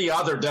 but 3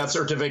 other death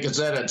certificates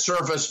that had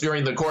surfaced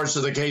during the course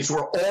of the case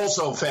were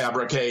also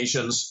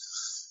fabrications.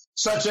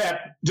 Such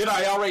that, did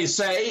I already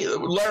say,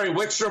 Larry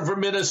Wickstrom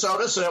from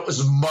Minnesota said it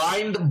was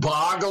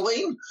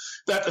mind-boggling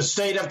that the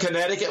state of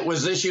Connecticut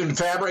was issuing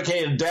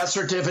fabricated death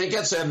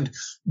certificates and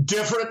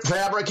different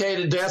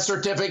fabricated death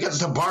certificates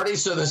to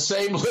parties to the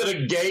same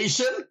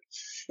litigation?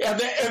 And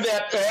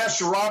that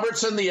Ash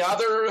Robertson, the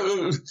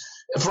other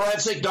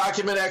forensic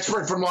document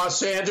expert from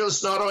Los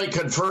Angeles, not only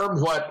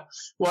confirmed what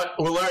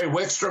Larry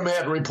Wickstrom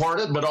had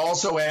reported, but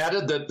also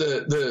added that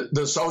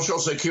the Social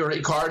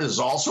Security card is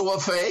also a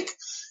fake.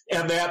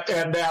 And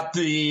that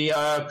the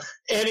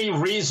any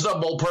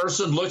reasonable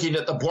person looking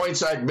at the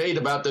points I'd made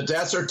about the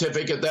death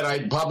certificate that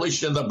I'd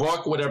published in the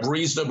book would have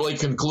reasonably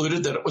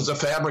concluded that it was a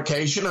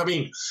fabrication. I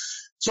mean,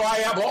 so I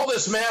have all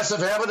this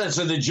massive evidence,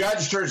 and the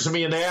judge turns to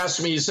me and asks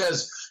me, he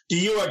says, "Do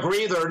you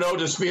agree there are no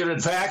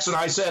disputed facts?" And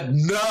I said,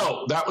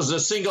 "No." That was the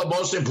single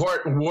most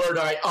important word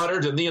I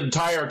uttered in the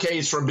entire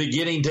case from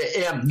beginning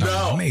to end.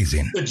 No.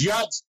 Amazing.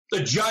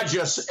 The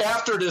judges,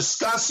 after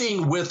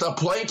discussing with the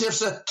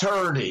plaintiff's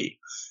attorney,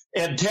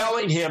 and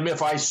telling him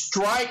if I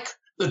strike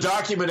the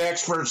document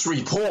expert's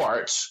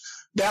reports,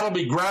 that'll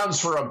be grounds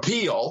for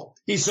appeal.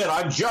 He said,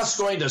 I'm just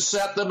going to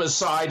set them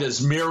aside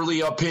as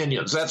merely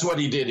opinions. That's what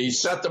he did. He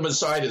set them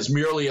aside as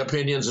merely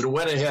opinions and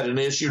went ahead and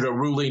issued a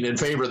ruling in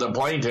favor of the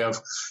plaintiff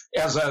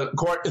as in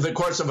the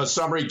course of a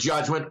summary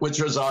judgment, which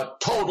was a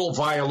total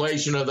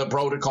violation of the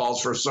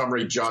protocols for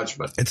summary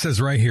judgment. It says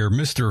right here,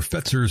 Mr.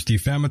 Fetzer's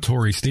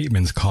defamatory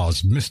statements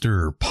caused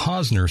Mr.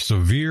 Posner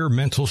severe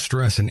mental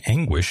stress and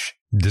anguish,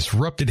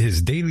 disrupted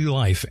his daily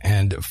life,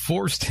 and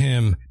forced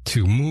him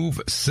to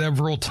move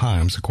several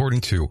times,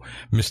 according to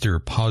Mr.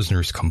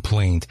 Posner's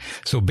complaint.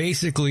 So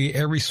basically,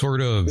 every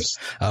sort of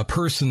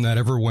person that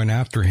ever went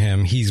after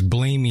him, he's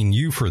blaming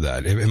you for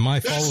that. Am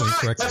I following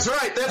correctly? That's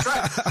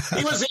right.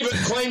 He was even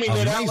claiming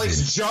that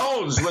Alex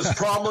Jones was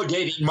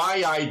promulgating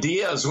my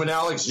ideas when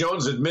Alex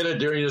Jones admitted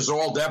during his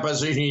oral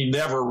deposition he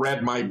never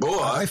read my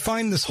book. I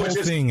find this whole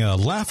thing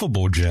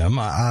laughable, Jim.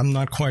 I'm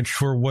not quite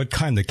sure what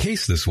kind of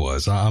case this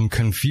was. I'm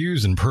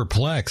confused and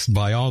perplexed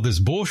by all this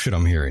bullshit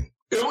I'm hearing.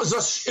 It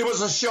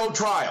was a show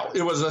trial.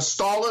 It was a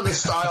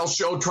Stalin-style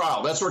show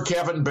trial. That's where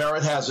Kevin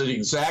Barrett has it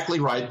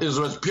exactly right. This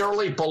was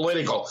purely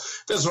political.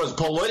 This was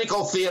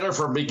political theater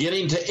from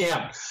beginning to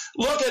end.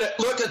 Look at it.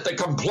 Look at the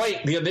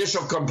complaint, the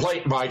initial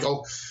complaint,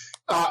 Michael.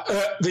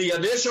 The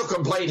initial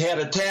complaint had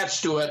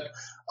attached to it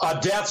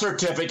a death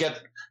certificate,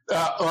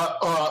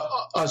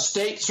 a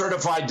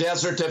state-certified death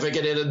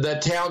certificate, and the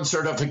town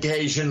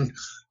certification,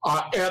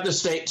 and the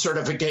state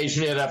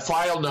certification. It had a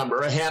file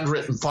number, a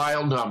handwritten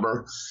file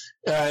number.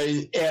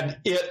 And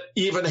it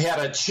even had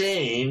a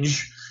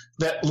change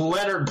that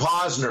Leonard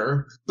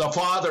Posner, the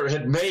father,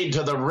 had made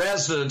to the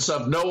residence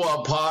of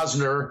Noah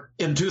Posner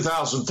in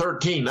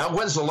 2013. Now,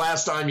 when's the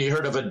last time you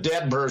heard of a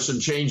dead person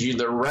changing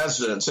their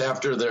residence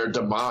after their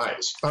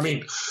demise? I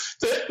mean,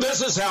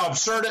 this is how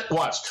absurd it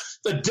was.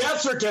 The death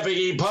certificate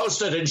he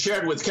posted and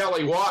shared with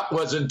Kelly Watt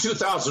was in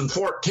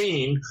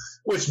 2014,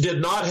 which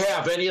did not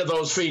have any of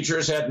those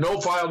features, had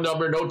no file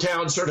number, no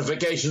town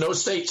certification, no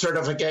state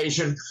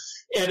certification.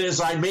 And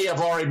as I may have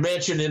already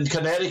mentioned, in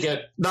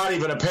Connecticut, not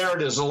even a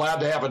parent is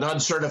allowed to have an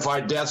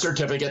uncertified death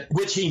certificate,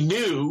 which he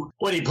knew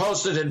when he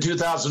posted in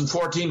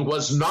 2014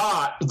 was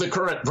not the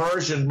current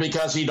version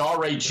because he'd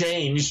already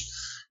changed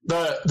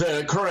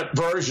the current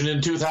version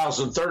in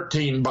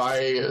 2013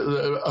 by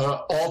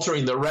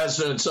altering the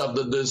residence of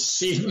the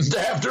decedent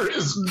after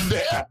his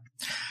death.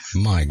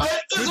 My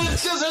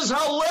goodness. This is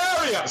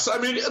hilarious. I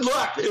mean,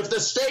 look, if the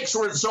stakes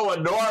weren't so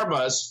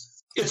enormous,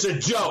 it's a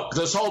joke.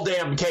 This whole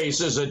damn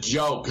case is a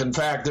joke. In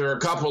fact, there are a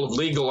couple of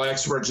legal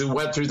experts who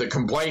went through the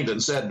complaint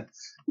and said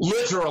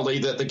literally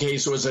that the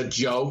case was a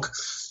joke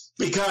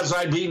because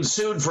I'm being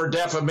sued for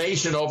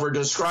defamation over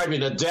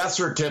describing a death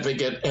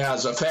certificate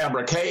as a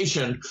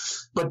fabrication.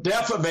 But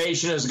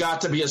defamation has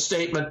got to be a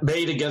statement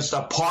made against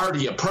a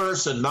party, a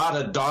person, not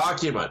a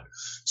document.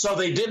 So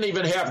they didn't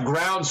even have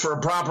grounds for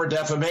a proper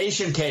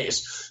defamation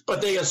case.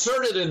 But they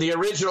asserted in the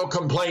original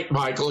complaint,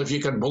 Michael, if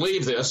you can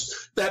believe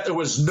this, that there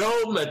was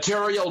no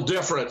material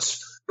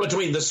difference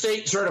between the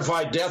state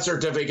certified death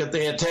certificate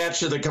they attached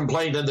to the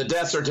complaint and the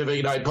death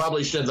certificate I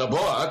published in the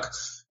book,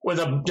 when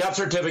the death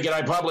certificate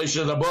I published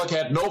in the book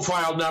had no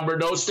file number,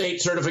 no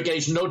state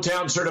certification, no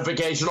town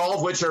certification, all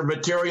of which are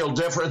material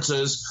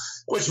differences,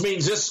 which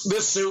means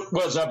this suit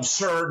was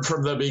absurd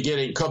from the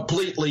beginning,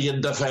 completely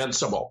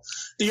indefensible.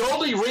 The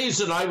only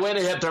reason I went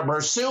ahead to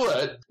pursue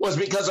it was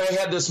because I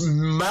had this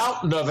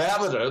mountain of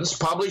evidence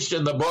published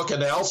in the book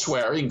and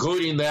elsewhere,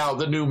 including now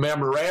the new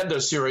memoranda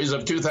series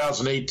of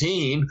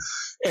 2018,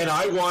 And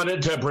I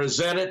wanted to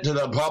present it to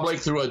the public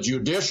through a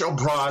judicial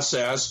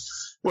process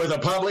where the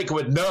public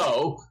would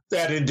know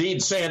that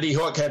indeed Sandy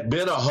Hook had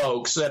been a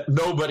hoax, that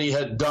nobody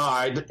had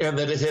died, and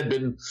that it had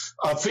been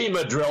a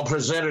FEMA drill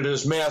presented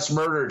as mass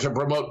murder to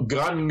promote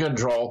gun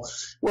control,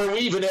 where we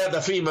even had the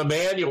FEMA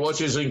manual,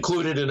 which is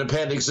included in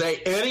Appendix A.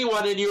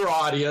 Anyone in your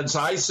audience,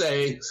 I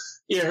say,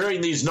 you're hearing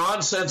these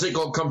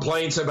nonsensical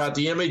complaints about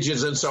the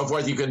images and so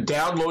forth, you can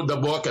download the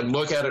book and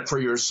look at it for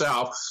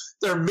yourself.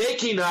 They're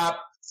making up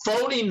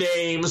phony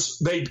names.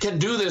 They can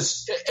do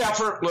this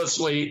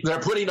effortlessly. They're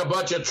putting a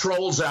bunch of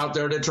trolls out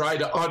there to try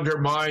to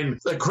undermine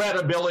the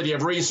credibility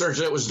of research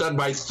that was done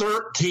by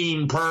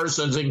 13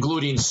 persons,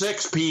 including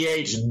 6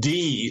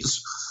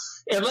 PhDs.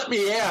 And let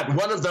me add,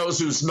 one of those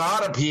who's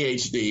not a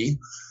PhD,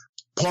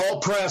 Paul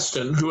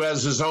Preston, who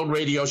has his own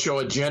radio show,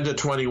 Agenda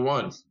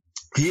 21.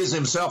 He is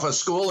himself a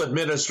school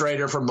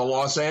administrator from the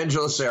Los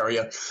Angeles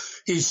area.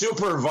 He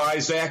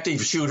supervised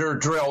active shooter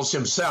drills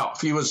himself.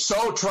 He was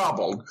so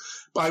troubled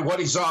by what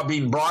he saw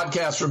being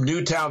broadcast from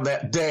Newtown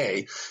that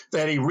day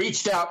that he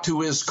reached out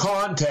to his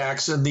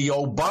contacts in the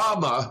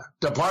Obama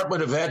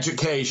Department of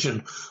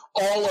Education,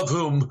 all of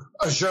whom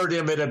assured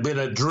him it had been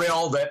a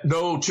drill, that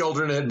no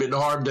children had been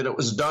harmed, and it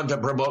was done to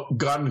promote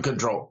gun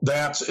control.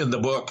 That's in the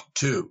book,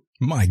 too.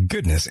 My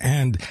goodness.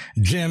 And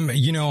Jim,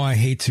 I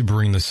hate to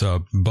bring this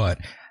up, but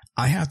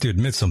I have to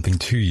admit something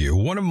to you.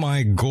 One of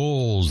my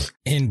goals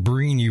in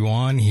bringing you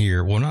on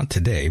here, well, not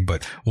today,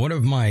 but one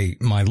of my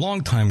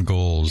long-term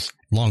goals,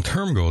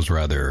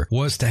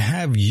 was to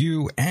have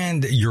you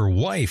and your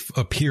wife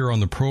appear on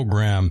the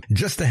program,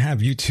 just to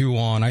have you two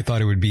on. I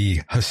thought it would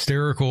be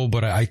hysterical,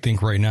 but I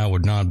think right now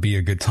would not be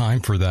a good time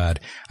for that.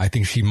 I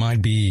think she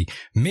might be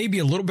maybe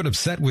a little bit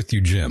upset with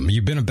you, Jim.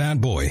 You've been a bad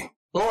boy.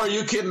 Oh, are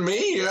you kidding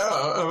me? Yeah.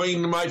 I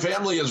mean, my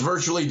family has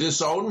virtually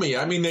disowned me.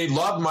 I mean, they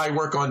loved my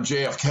work on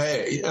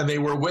JFK, and they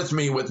were with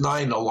me with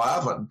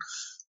 9/11.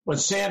 But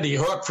Sandy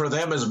Hook, for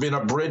them, has been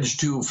a bridge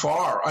too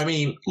far. I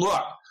mean,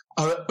 look,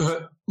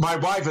 my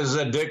wife is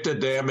addicted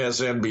to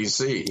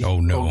MSNBC. Oh,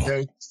 no.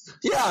 Okay?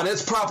 Yeah, and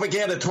it's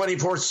propaganda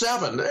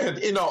 24/7.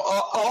 And,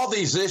 all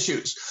these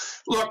issues.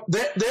 Look,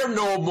 they're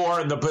no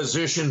more in the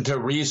position to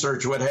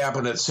research what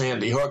happened at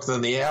Sandy Hook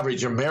than the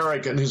average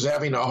American who's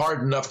having a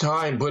hard enough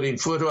time putting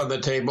food on the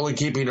table and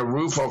keeping a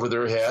roof over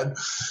their head.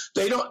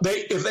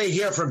 If they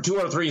hear from 2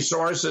 or 3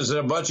 sources that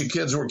a bunch of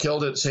kids were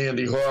killed at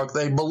Sandy Hook,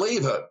 they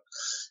believe it.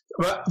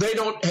 But they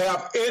don't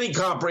have any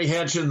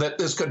comprehension that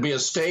this could be a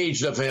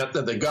staged event,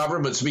 that the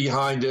government's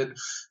behind it,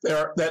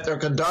 that they're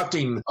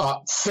conducting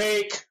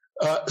fake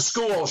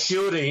school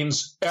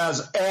shootings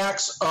as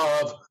acts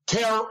of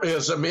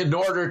terrorism in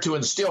order to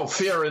instill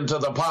fear into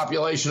the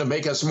population and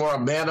make us more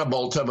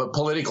amenable to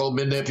political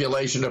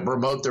manipulation to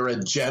promote their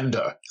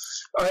agenda.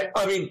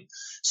 I mean,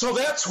 so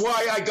that's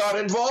why I got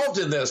involved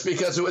in this,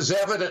 because it was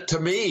evident to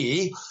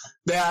me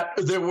that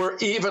there were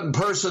even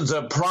persons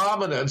of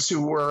prominence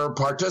who were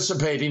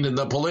participating in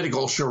the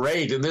political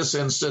charade. In this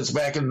instance,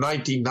 back in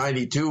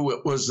 1992, it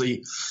was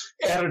the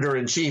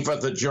editor-in-chief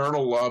of the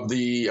Journal of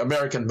the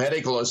American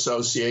Medical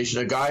Association,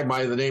 a guy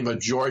by the name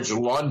of George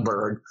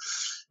Lundberg,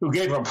 who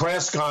gave a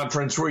press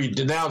conference where he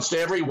denounced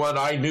everyone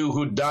I knew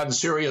who'd done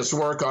serious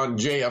work on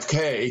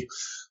JFK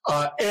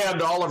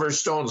and Oliver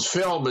Stone's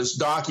film as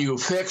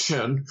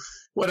docu-fiction,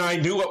 when I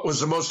knew it was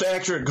the most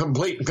accurate,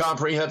 complete, and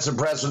comprehensive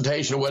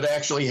presentation of what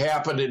actually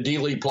happened in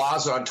Dealey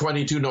Plaza on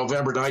 22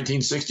 November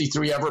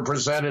 1963 ever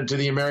presented to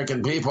the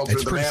American people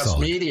through the mass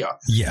media.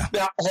 Yeah.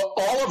 Now,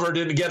 Oliver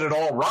didn't get it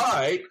all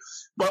right,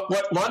 but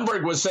what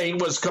Lundberg was saying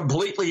was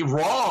completely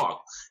wrong.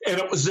 And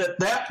it was at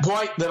that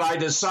point that I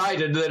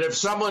decided that if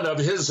someone of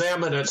his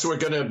eminence were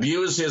going to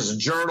abuse his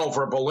journal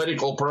for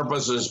political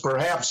purposes,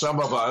 perhaps some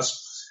of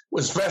us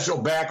with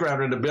special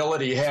background and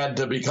ability had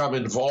to become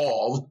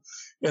involved.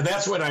 And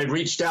that's when I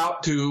reached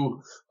out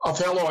to a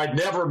fellow I'd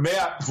never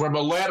met from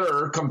a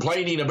letter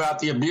complaining about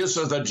the abuse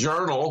of the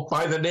journal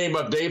by the name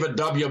of David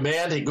W.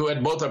 Manning, who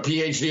had both a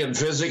PhD in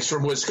physics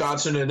from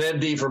Wisconsin and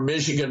MD from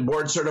Michigan,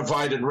 board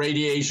certified in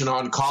radiation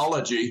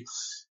oncology,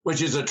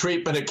 which is a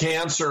treatment of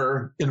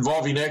cancer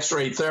involving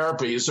X-ray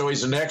therapy. So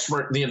he's an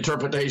expert in the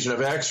interpretation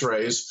of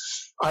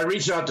X-rays. I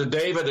reached out to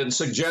David and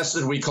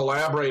suggested we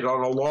collaborate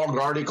on a long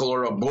article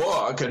or a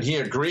book, and he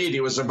agreed. He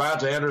was about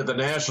to enter the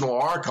National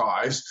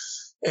Archives.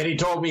 And he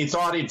told me he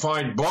thought he'd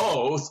find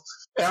both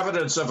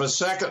evidence of a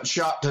second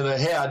shot to the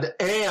head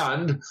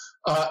and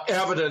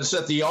evidence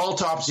that the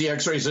autopsy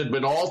x-rays had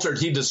been altered.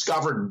 He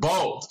discovered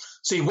both.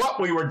 See,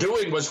 what we were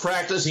doing was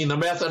practicing the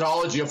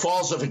methodology of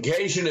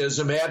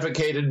falsificationism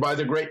advocated by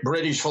the great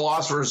British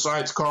philosopher of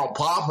science Karl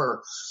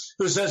Popper,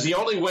 who says the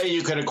only way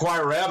you can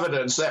acquire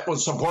evidence that would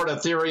support a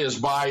theory is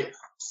by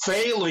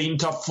failing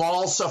to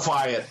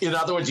falsify it. In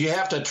other words, you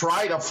have to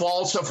try to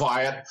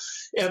falsify it.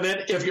 And then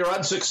if you're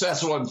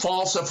unsuccessful in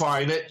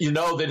falsifying it, you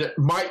know that it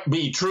might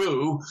be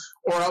true,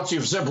 or else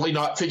you've simply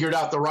not figured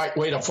out the right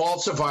way to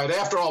falsify it.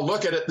 After all,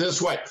 look at it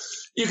this way.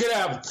 You could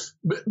have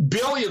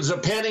billions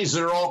of pennies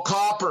that are all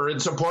copper in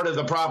support of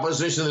the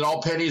proposition that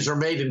all pennies are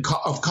made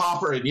of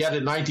copper. And yet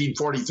in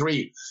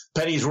 1943,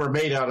 pennies were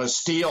made out of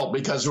steel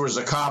because there was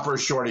a copper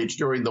shortage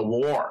during the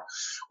war.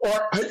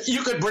 Or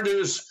you could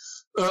produce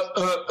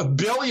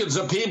billions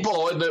of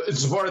people in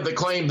support of the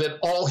claim that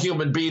all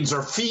human beings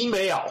are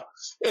female.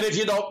 And if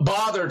you don't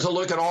bother to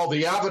look at all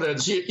the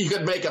evidence, you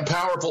could make a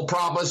powerful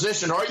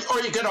proposition. Or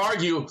you could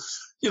argue,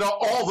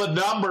 all the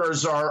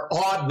numbers are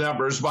odd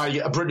numbers by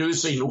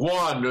producing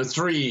 1,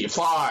 3,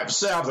 5,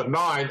 7,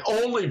 9,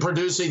 only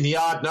producing the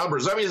odd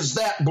numbers. I mean, it's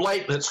that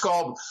blatant. It's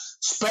called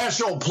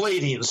special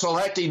pleading,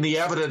 selecting the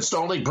evidence to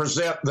only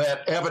present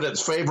that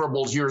evidence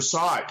favorable to your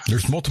side.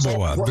 There's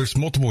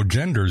multiple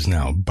genders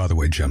now, by the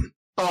way, Jim.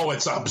 Oh,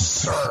 it's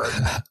absurd.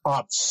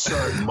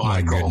 Absurd, Michael.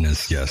 My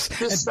goodness, yes.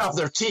 This stuff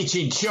they're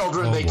teaching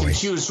children, they can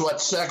choose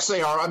what sex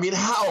they are. I mean,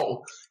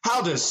 how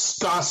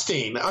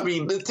disgusting. I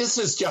mean, this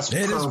is just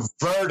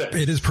perverted.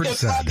 It is pretty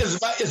sad.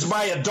 It's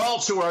by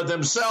adults who are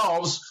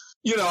themselves,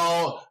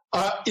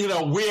 in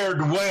a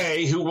weird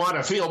way, who want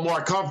to feel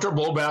more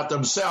comfortable about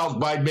themselves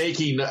by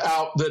making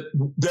out that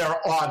their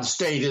odd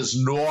state is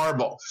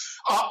normal.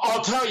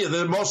 I'll tell you,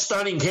 the most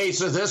stunning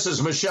case of this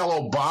is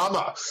Michelle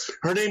Obama.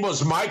 Her name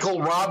was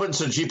Michael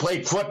Robinson. She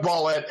played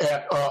football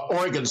at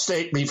Oregon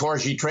State before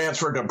she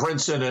transferred to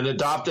Princeton and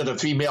adopted a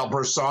female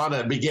persona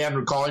and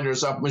began calling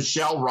herself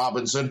Michelle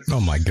Robinson. Oh,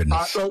 my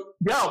goodness.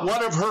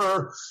 One of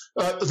her,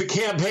 the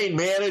campaign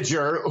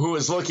manager who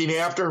was looking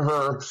after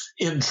her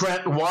in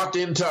Trenton walked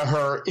into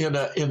her in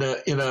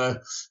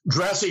a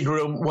dressing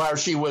room while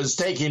she was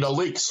taking a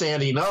leak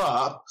standing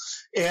up,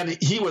 and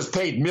he was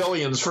paid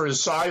millions for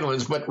his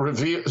silence, but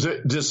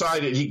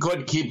decided he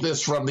couldn't keep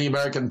this from the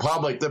American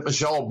public, that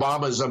Michelle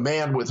Obama is a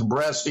man with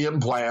breast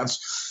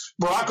implants.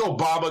 Barack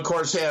Obama, of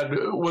course,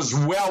 was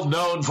well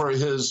known for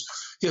his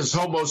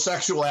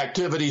homosexual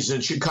activities in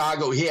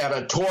Chicago. He had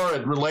a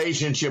torrid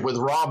relationship with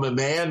Rahm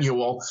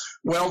Emanuel,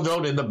 well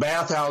known in the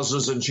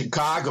bathhouses in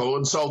Chicago.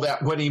 And so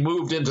that when he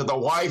moved into the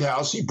White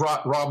House, he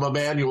brought Rahm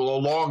Emanuel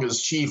along as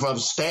chief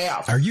of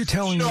staff. Are you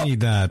telling me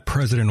that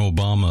President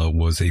Obama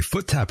was a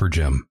foot tapper,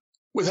 Jim?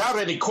 Without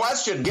any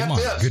question. Get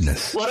this.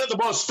 Goodness. One of the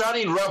most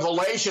stunning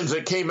revelations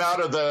that came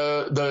out of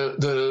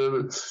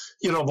the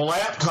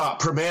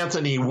laptop from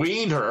Anthony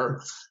Weiner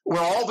were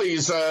all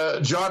these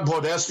John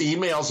Podesta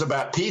emails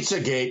about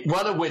Pizzagate,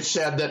 one of which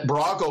said that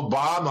Barack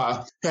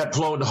Obama had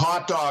flown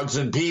hot dogs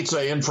and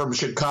pizza in from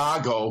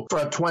Chicago for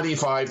a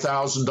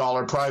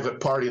 $25,000 private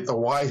party at the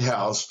White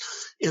House.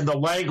 In the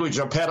language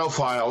of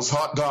pedophiles,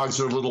 hot dogs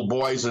are little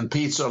boys and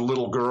pizza are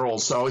little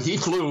girls. So he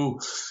flew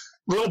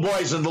little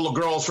boys and little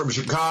girls from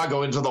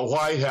Chicago into the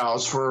White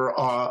House for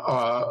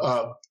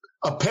a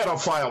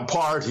pedophile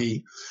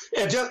party.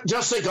 And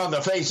just think on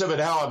the face of it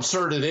how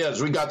absurd it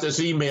is. We got this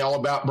email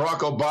about Barack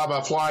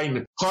Obama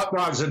flying hot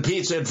dogs and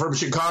pizza in from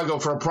Chicago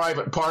for a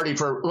private party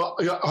for,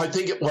 I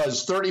think it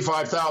was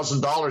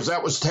 $35,000.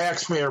 That was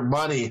taxpayer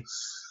money.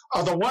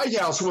 The White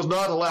House will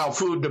not allow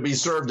food to be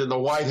served in the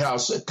White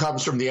House that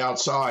comes from the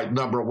outside,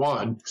 number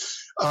one.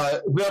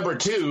 Number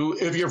two,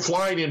 if you're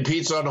flying in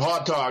pizza and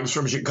hot dogs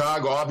from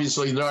Chicago,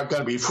 obviously they're not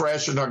going to be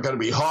fresh and not going to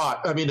be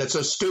hot. I mean, it's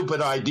a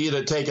stupid idea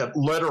to take it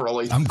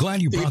literally. I'm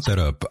glad you brought that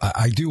up.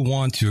 I do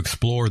want to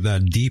explore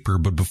that deeper,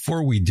 but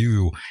before we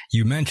do,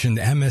 you mentioned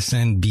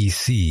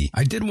MSNBC.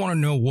 I did want to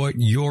know what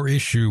your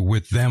issue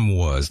with them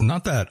was.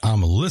 Not that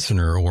I'm a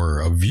listener or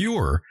a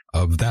viewer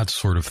of that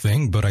sort of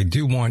thing, but I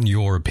do want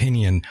your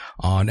opinion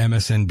on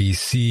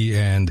MSNBC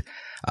and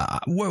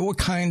what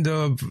kind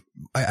of,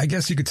 I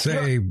guess you could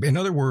say, in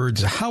other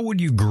words, how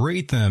would you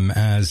grade them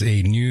as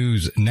a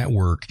news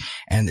network?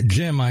 And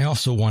Jim, I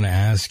also want to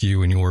ask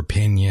you, in your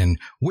opinion,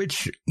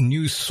 which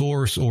news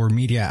source or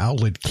media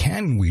outlet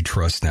can we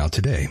trust now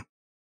today?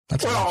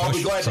 I'll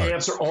be glad to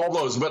answer all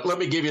those, but let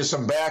me give you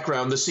some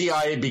background. The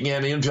CIA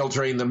began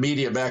infiltrating the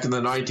media back in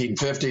the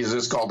 1950s.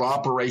 It's called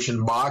Operation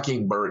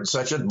Mockingbird.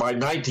 Such that by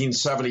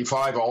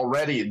 1975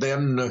 already,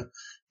 then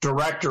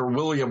Director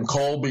William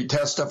Colby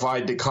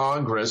testified to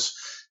Congress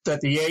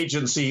that the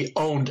agency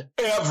owned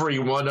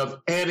everyone of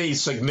any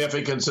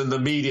significance in the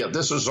media.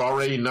 This was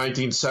already in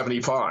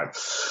 1975.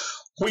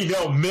 We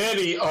know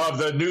many of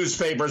the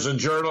newspapers and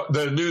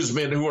the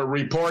newsmen who were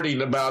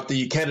reporting about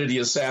the Kennedy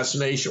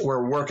assassination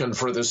were working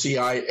for the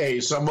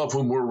CIA, some of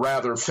whom were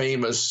rather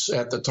famous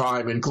at the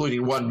time,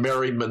 including one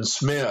Merriman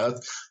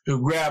Smith,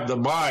 who grabbed the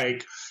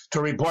mic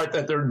to report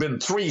that there had been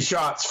 3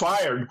 shots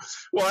fired.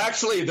 Well,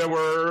 actually, there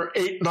were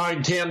 8,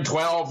 9, 10,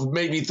 12,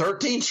 maybe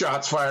 13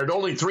 shots fired.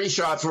 Only 3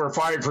 shots were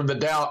fired from the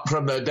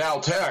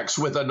Daltex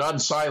with an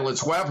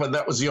unsilenced weapon.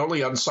 That was the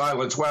only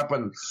unsilenced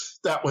weapon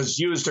that was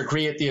used to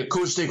create the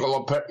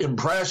acoustical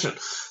impression.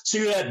 So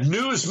you had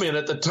newsmen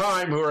at the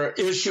time who were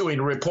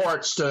issuing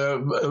reports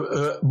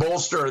to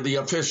bolster the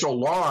official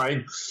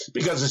line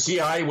because the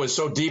CIA was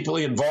so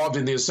deeply involved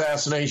in the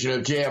assassination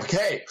of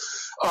JFK.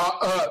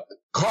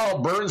 Carl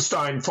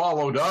Bernstein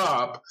followed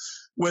up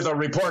with a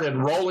report in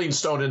Rolling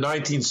Stone in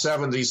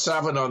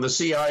 1977 on the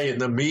CIA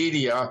and the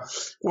media,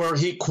 where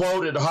he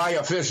quoted high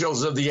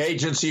officials of the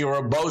agency who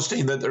were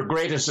boasting that their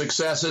greatest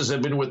successes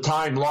had been with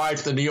Time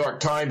Life, the New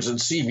York Times, and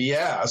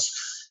CBS.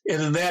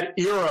 And in that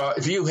era,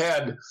 if you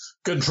had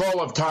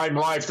control of Time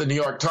Life, the New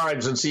York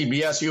Times, and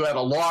CBS, you had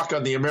a lock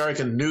on the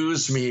American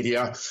news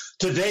media.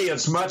 Today,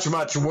 it's much,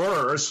 much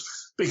worse,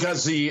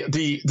 because the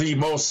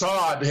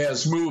Mossad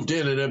has moved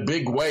in a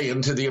big way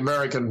into the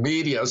American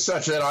media,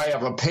 such that I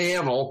have a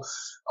panel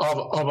of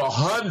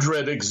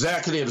 100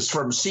 executives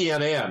from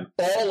CNN,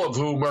 all of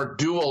whom are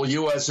dual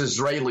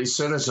U.S.-Israeli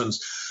citizens.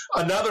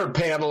 Another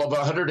panel of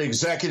 100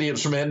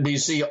 executives from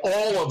NBC,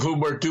 all of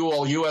whom are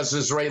dual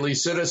U.S.-Israeli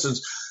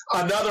citizens.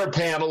 Another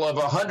panel of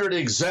 100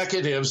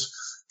 executives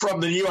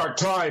from the New York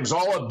Times,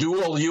 all of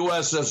dual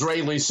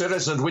U.S.-Israeli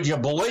citizens. Would you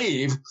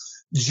believe,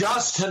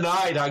 just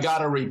tonight I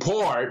got a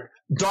report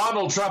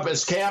Donald Trump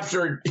has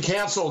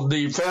canceled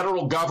the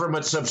federal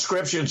government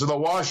subscription to the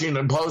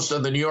Washington Post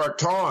and the New York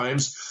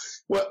Times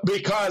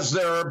because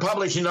they're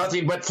publishing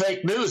nothing but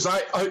fake news.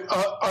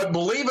 I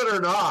believe it or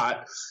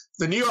not,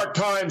 the New York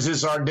Times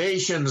is our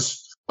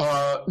nation's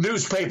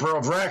newspaper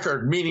of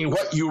record, meaning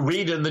what you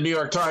read in the New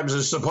York Times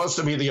is supposed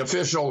to be the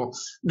official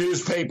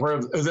newspaper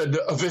of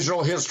the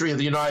official history of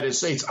the United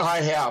States.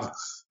 I have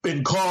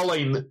been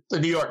calling the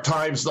New York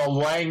Times the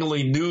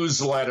Langley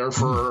newsletter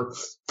for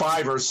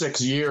 5 or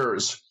 6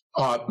 years,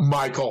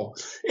 Michael.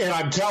 And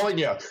I'm telling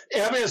you,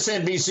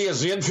 MSNBC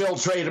is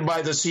infiltrated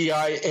by the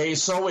CIA.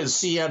 So is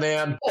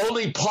CNN,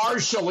 only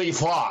partially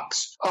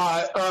Fox.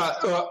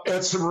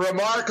 It's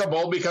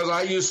remarkable because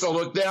I used to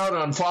look down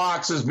on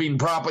Fox as being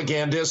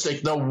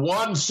propagandistic. The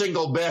one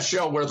single best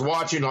show worth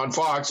watching on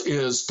Fox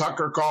is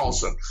Tucker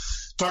Carlson.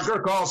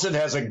 Tucker Carlson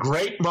has a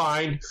great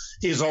mind.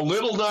 He's a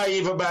little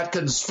naive about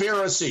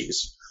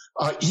conspiracies.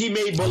 He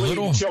made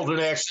believe children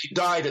actually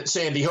died at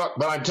Sandy Hook,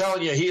 but I'm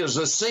telling you, he is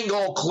the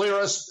single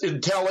clearest,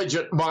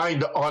 intelligent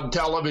mind on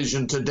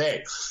television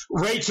today.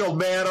 Rachel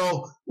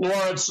Maddow,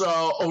 Lawrence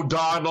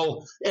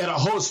O'Donnell, and a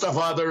host of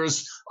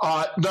others,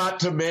 not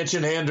to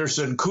mention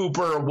Anderson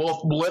Cooper,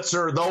 Wolf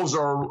Blitzer. Those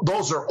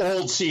are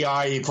old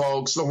CIA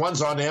folks. The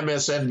ones on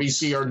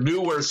MSNBC are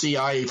newer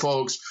CIA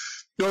folks.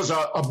 There was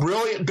a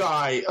brilliant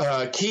guy,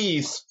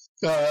 Keith,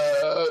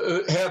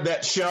 had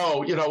that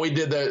show. You know, we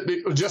did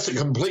just a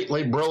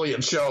completely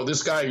brilliant show.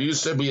 This guy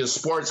used to be a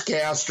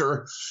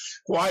sportscaster.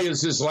 Why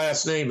is his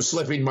last name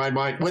slipping my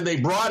mind? When they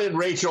brought in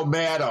Rachel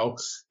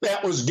Maddow,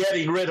 that was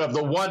getting rid of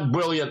the one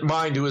brilliant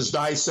mind who was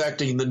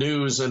dissecting the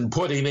news and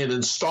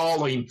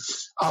installing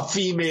a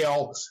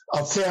female,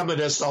 a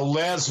feminist, a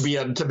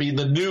lesbian to be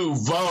the new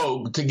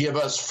Vogue to give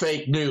us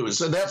fake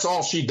news. And that's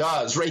all she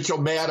does. Rachel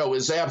Maddow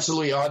is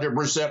absolutely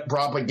 100%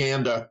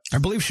 propaganda. I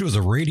believe she was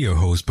a radio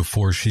host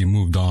before she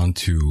moved on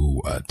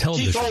to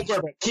television.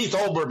 Keith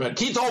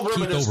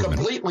Olbermann is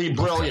completely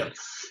brilliant. Okay.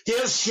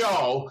 His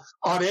show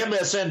on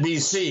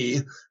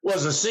MSNBC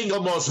was the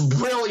single most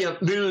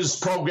brilliant news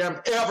program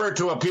ever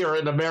to appear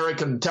in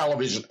American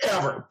television,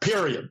 ever,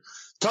 period.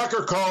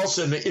 Tucker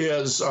Carlson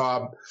is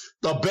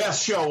the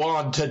best show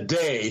on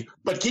today,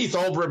 but Keith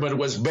Olbermann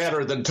was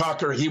better than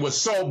Tucker. He was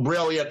so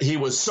brilliant. He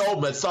was so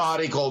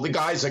methodical. The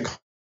guy's a...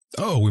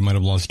 Oh, we might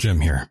have lost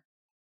Jim here.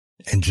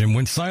 And Jim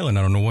went silent.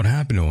 I don't know what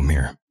happened to him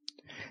here.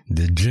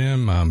 Did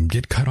Jim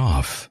get cut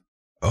off?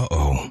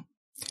 Uh-oh.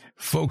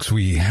 Folks,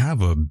 we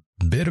have a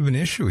bit of an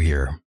issue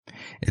here.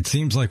 It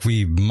seems like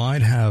we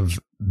might have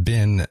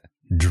been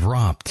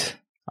dropped.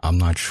 I'm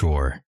not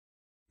sure.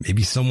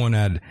 Maybe someone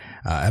at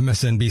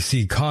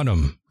MSNBC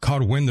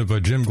caught wind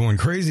of Jim going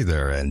crazy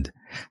there and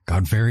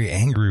got very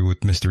angry with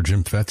Mr.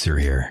 Jim Fetzer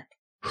here.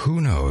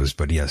 Who knows?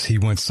 But yes, he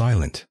went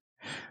silent.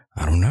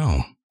 I don't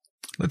know.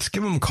 Let's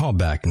give him a call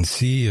back and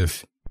see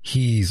if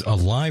he's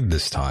alive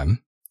this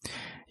time.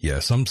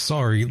 Yes, I'm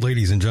sorry,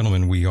 ladies and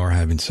gentlemen, we are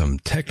having some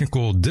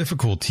technical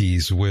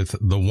difficulties with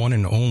the one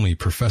and only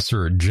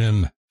Professor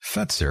Jim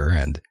Fetzer,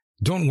 and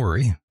don't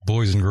worry,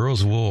 boys and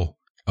girls will...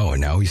 Oh,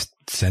 and now he's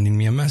sending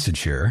me a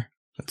message here.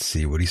 Let's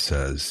see what he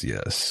says.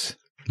 Yes.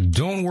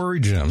 Don't worry,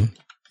 Jim.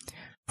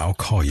 I'll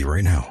call you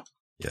right now.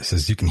 Yes,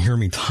 as you can hear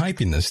me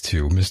typing this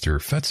to Mr.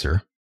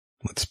 Fetzer,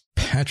 let's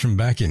patch him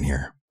back in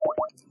here.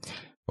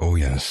 Oh,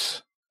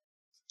 yes.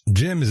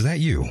 Jim, is that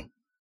you?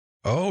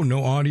 Oh,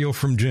 no audio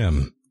from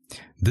Jim.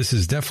 This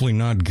is definitely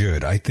not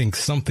good. I think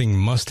something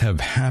must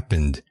have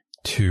happened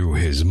to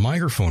his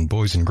microphone,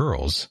 boys and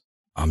girls.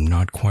 I'm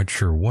not quite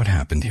sure what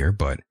happened here,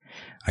 but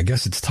I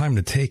guess it's time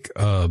to take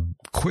a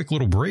quick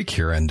little break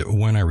here. And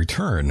when I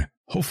return,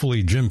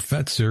 hopefully Jim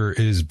Fetzer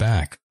is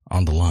back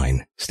on the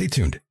line. Stay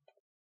tuned.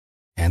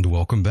 And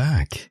welcome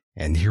back.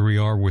 And here we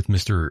are with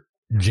Mr.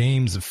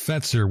 James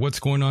Fetzer. What's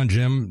going on,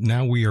 Jim?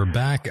 Now we are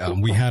back.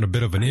 We had a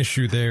bit of an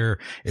issue there.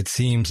 It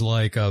seems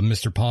like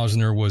Mr.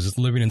 Posner was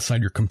living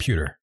inside your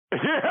computer.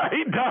 Yeah,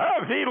 he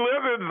does. He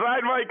lives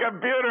inside my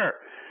computer.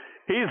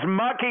 He's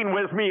mucking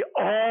with me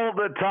all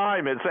the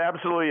time. It's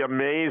absolutely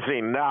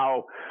amazing.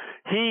 Now,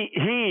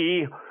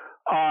 it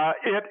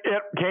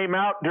came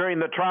out during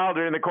the trial,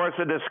 during the course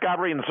of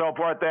discovery and so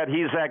forth, that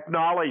he's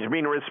acknowledged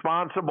being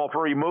responsible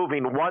for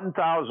removing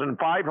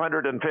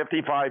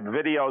 1,555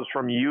 videos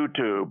from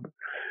YouTube.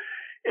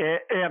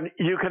 And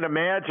you can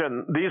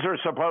imagine these are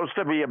supposed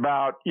to be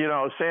about,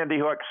 Sandy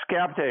Hook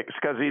skeptics,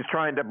 because he's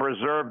trying to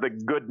preserve the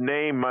good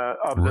name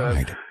of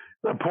the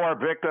poor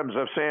victims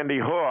of Sandy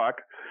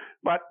Hook.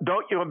 But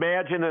don't you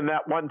imagine in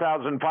that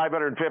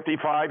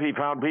 1,555, he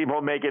found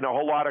people making a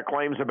whole lot of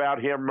claims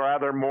about him,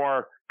 rather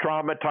more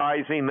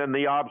traumatizing than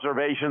the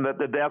observation that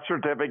the death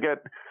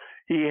certificate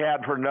he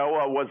had for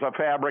Noah was a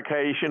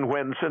fabrication,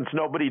 when, since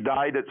nobody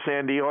died at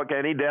Sandy Hook,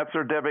 any death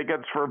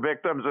certificates for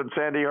victims at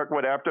Sandy Hook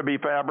would have to be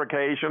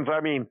fabrications. I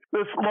mean,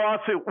 this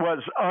lawsuit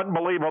was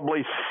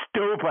unbelievably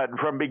stupid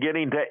from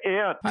beginning to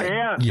end.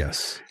 And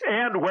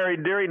where he,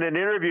 during an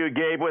interview he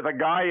gave with a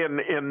guy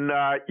in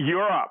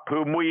Europe,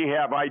 whom we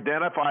have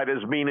identified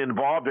as being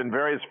involved in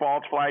various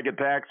false flag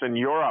attacks in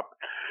Europe,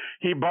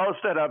 he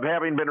boasted of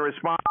having been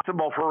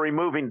responsible for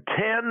removing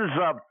tens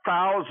of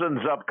thousands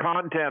of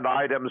content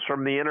items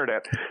from the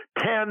internet.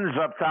 Tens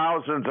of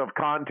thousands of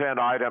content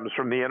items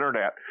from the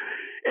internet.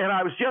 And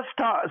I was just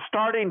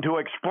starting to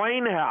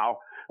explain how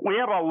we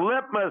have a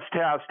litmus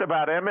test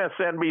about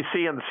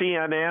MSNBC and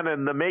CNN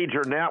and the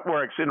major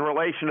networks in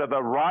relation to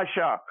the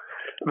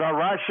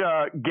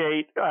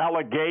Russiagate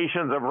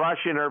allegations of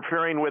Russia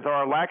interfering with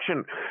our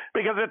election,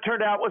 because it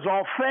turned out it was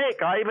all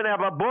fake. I even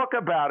have a book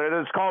about it.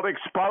 It's called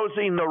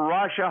Exposing the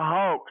Russia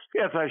Hoax.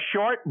 It's a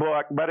short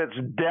book, but it's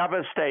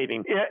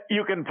devastating.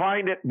 You can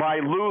find it by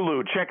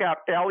Lulu. Check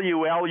out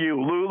LULU.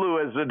 Lulu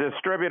is the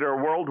distributor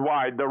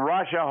worldwide. The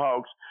Russia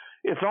Hoax.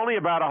 It's only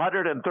about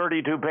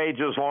 132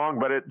 pages long,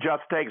 but it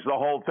just takes the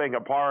whole thing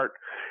apart.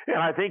 And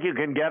I think you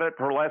can get it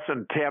for less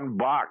than $10.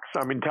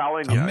 I mean,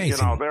 telling you,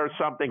 there's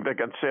something to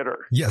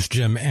consider. Yes,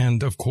 Jim.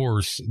 And of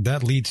course,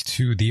 that leads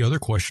to the other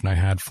question I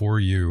had for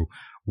you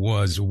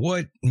was,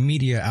 what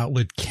media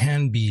outlet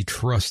can be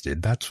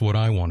trusted? That's what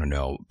I want to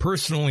know.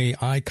 Personally,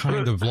 I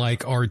kind of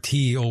like RT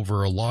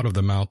over a lot of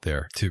them out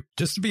there, too.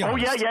 Just to be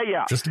honest. Oh,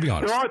 yeah. Just to be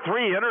honest. There are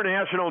three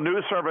international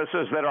news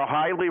services that are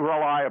highly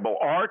reliable.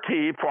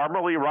 RT,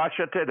 formerly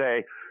Russia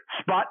Today,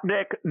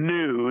 Sputnik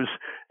News,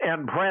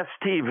 and Press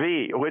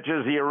TV, which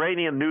is the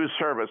Iranian news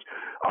service.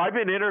 I've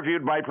been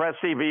interviewed by Press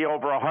TV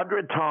over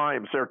 100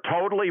 times. They're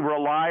totally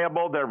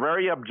reliable. They're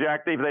very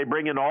objective. They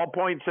bring in all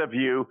points of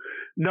view.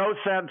 No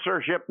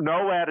censorship,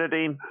 no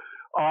editing.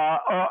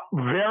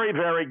 Very,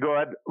 very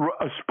good.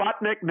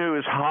 Sputnik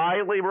News,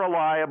 highly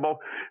reliable.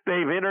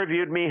 They've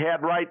interviewed me,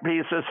 had right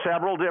pieces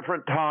several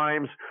different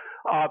times.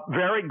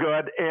 Very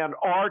good. And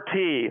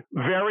RT,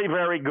 very,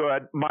 very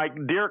good. My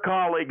dear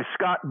colleague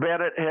Scott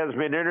Bennett has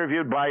been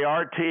interviewed by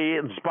RT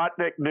and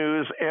Sputnik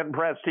News and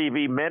Press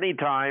TV many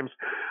times.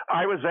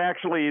 I was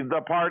actually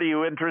the party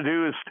who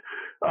introduced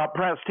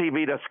Press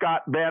TV to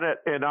Scott Bennett,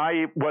 and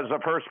I was the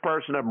first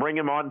person to bring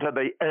him onto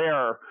the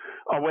air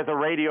with a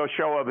radio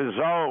show of his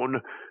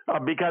own,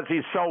 because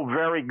he's so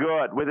very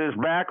good. With his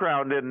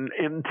background in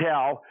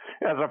intel,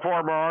 as a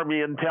former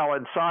Army intel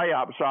and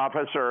PSYOPs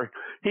officer,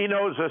 he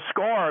knows the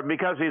score.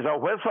 Because he's a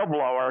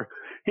whistleblower,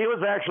 he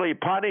was actually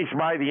punished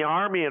by the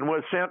Army and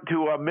was sent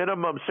to a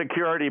minimum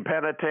security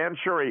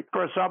penitentiary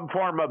for some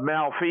form of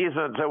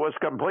malfeasance that was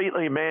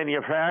completely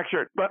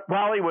manufactured. But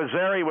while he was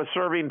there, he was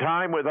serving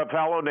time with a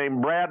fellow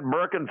named Brad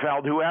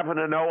Birkenfeld, who happened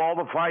to know all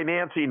the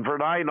financing for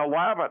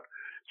 9/11.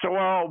 So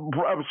while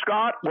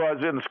Scott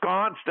was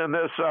ensconced in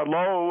this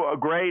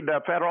low-grade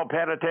federal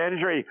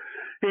penitentiary,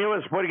 he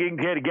was putting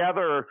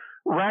together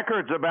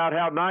records about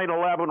how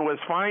 9/11 was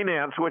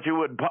financed, which he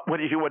would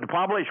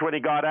publish when he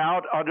got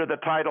out under the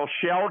title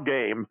Shell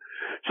Game.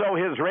 So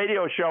his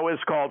radio show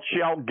is called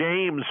Shell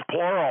Games,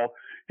 plural.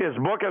 His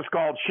book is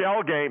called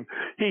Shell Game.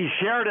 He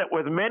shared it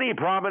with many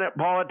prominent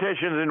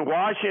politicians in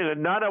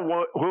Washington, none of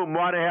whom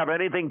want to have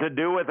anything to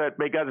do with it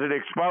because it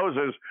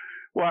exposes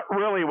what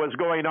really was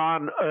going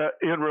on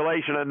in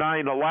relation to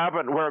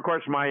 9/11, where, of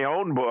course, my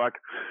own book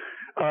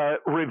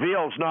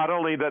reveals not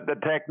only that the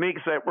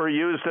techniques that were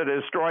used to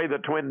destroy the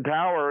Twin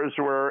Towers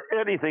were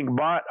anything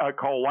but a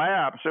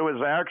collapse. It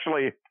was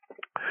actually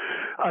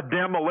a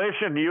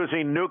demolition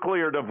using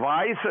nuclear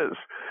devices.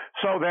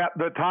 So that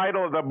the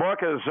title of the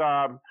book is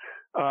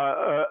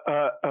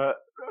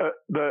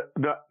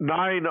the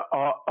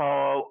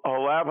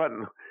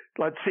 9/11.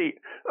 Let's see.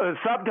 The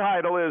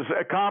subtitle is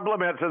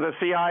Compliments of the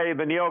CIA,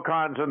 the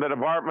Neocons, and the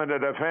Department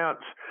of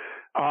Defense.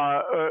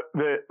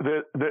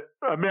 the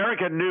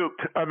America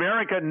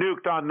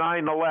nuked on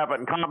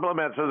 9/11.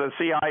 Compliments of the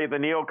CIA, the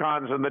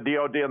neocons, and the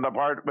DOD and the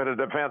Department of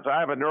Defense. I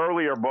have an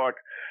earlier book,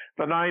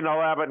 The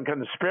 9/11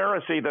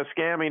 Conspiracy, The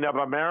Scamming of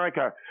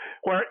America,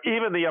 where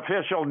even the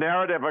official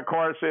narrative, of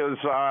course, is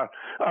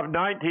of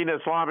 19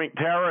 Islamic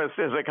terrorists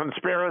is a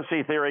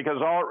conspiracy theory,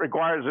 because all it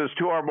requires is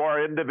 2 or more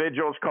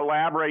individuals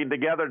collaborating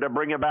together to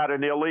bring about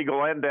an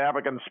illegal end to have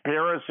a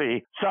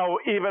conspiracy. So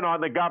even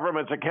on the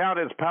government's account,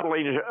 it's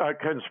peddling a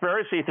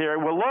conspiracy theory.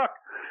 Well, look,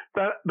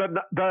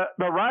 the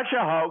Russia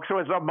hoax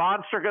was a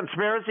monster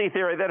conspiracy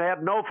theory that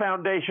had no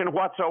foundation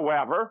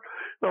whatsoever.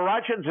 The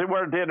Russians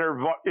weren't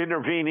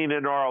intervening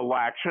in our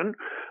election.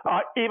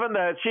 Even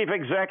the chief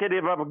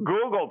executive of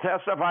Google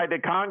testified to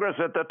Congress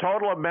that the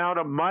total amount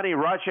of money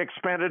Russia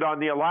expended on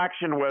the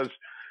election was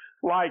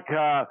like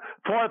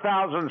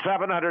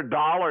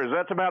 $4,700.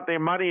 That's about the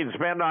money you'd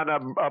spend on a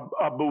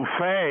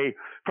buffet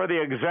for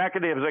the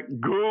executives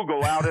at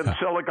Google out in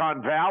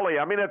Silicon Valley.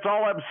 I mean, it's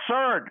all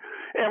absurd.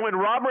 And when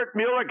Robert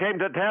Mueller came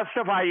to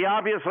testify, he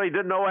obviously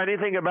didn't know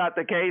anything about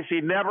the case.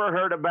 He never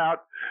heard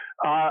about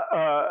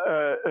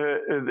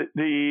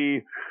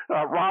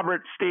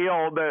Robert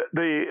Steele,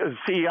 the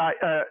CIA,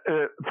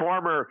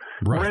 former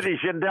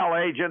British intel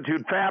agent who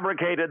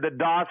fabricated the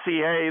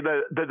dossier,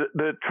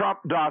 the Trump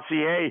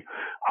dossier,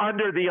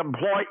 under the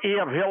employee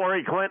of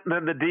Hillary Clinton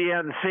and the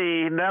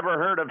DNC. He never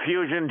heard of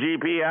Fusion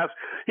GPS.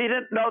 He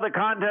didn't know the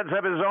contents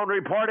of his own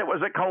report. It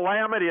was a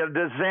calamity, a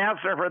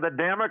disaster for the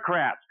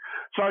Democrats.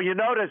 So you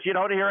notice you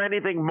don't hear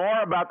anything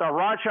more about the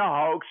Russia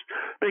hoax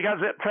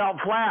because it fell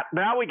flat.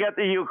 Now we get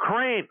the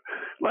Ukraine.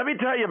 Let me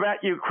tell you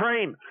about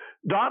Ukraine.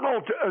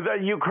 The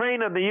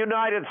Ukraine and the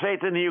United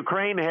States and the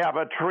Ukraine have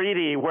a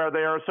treaty where they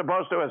are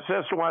supposed to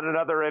assist one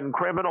another in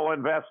criminal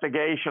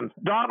investigations.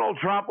 Donald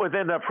Trump,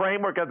 within the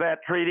framework of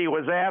that treaty,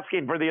 was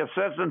asking for the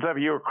assistance of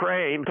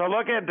Ukraine to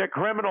look into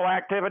criminal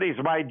activities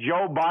by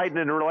Joe Biden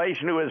in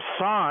relation to his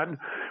son,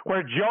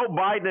 where Joe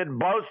Biden had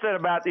boasted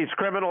about these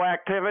criminal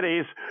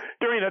activities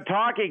during a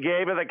talk he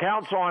gave at the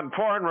Council on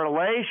Foreign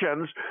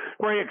Relations,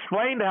 where he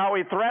explained how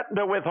he threatened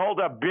to withhold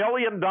 $1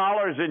 billion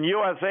in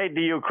U.S. aid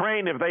to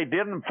Ukraine if they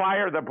didn't fire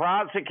the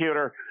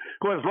prosecutor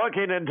who was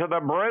looking into the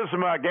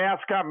Burisma gas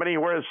company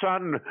where his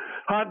son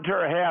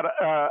Hunter had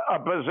a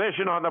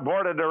position on the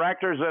board of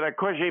directors at a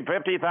cushy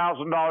 $50,000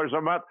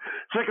 a month,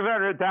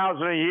 $600,000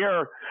 a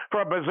year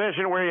for a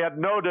position where he had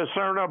no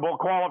discernible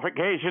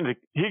qualifications.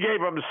 He gave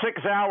him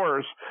 6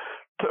 hours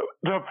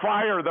to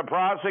fire the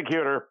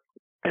prosecutor.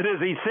 And as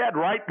he said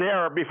right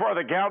there before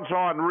the Council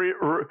on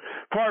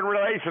Foreign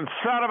Relations,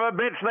 son of a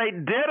bitch, they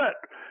did it.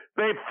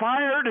 They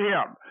fired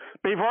him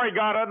before he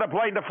got on the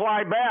plane to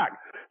fly back.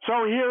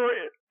 So here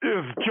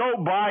is Joe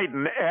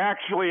Biden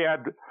actually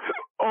had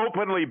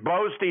openly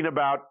boasting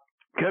about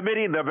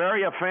committing the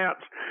very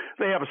offense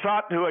they have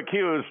sought to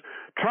accuse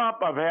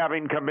Trump of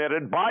having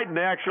committed. Biden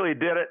actually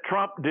did it.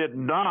 Trump did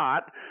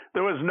not.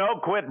 There was no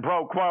quid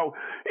pro quo.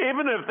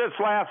 Even if this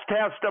last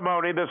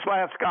testimony, this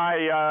last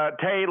guy,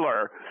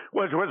 Taylor,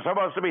 was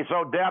supposed to be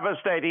so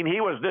devastating,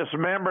 he was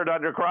dismembered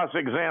under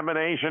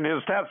cross-examination.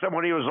 His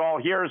testimony was all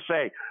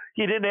hearsay.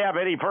 He didn't have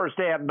any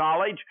firsthand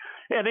knowledge.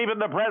 And even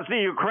the president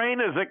of Ukraine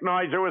has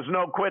acknowledged there was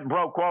no quid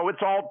pro quo.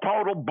 It's all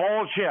total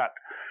bullshit.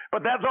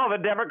 But that's all the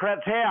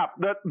Democrats have.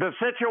 The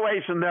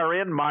situation they're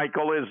in,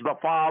 Michael, is the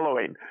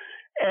following.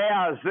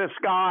 As this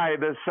guy,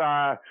 this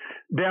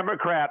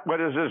Democrat, what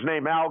is his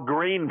name, Al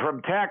Green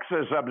from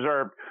Texas,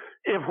 observed,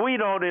 if we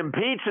don't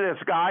impeach this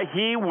guy,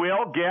 he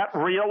will get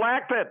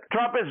reelected.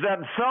 Trump has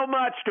done so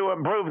much to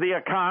improve the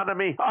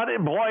economy.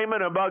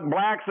 Unemployment among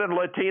blacks and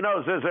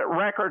Latinos is at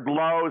record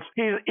lows.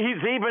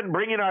 He's even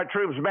bringing our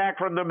troops back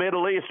from the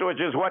Middle East,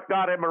 which is what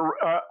got him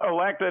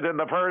elected in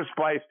the first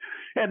place.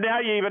 And now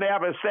you even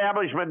have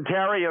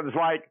establishmentarians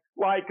like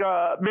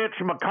Mitch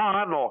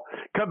McConnell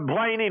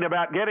complaining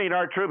about getting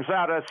our troops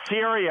out of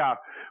Syria.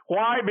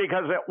 Why?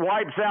 Because it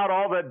wipes out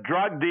all the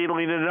drug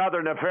dealing and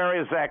other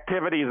nefarious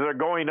activities that are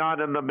going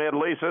on in the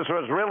Middle East. This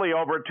was really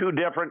over 2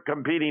 different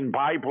competing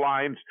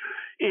pipelines,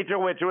 each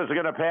of which was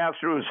going to pass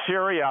through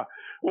Syria,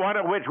 one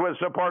of which was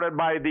supported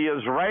by the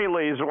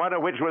Israelis, one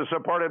of which was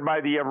supported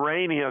by the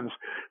Iranians.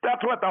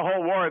 That's what the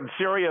whole war in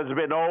Syria has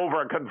been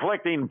over,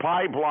 conflicting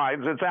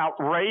pipelines. It's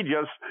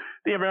outrageous.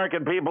 The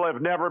American people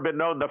have never been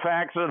known the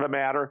facts of the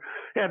matter.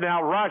 And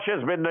now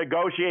Russia's been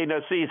negotiating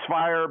a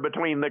ceasefire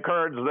between the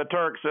Kurds, the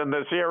Turks, and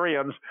the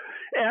Syrians.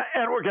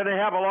 And we're going to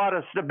have a lot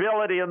of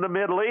stability in the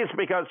Middle East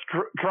because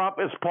Trump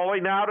is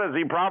pulling out, as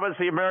he promised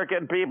the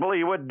American people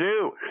he would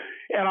do.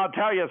 And I'll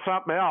tell you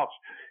something else.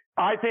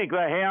 I think the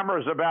hammer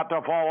is about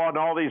to fall on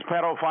all these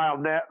pedophile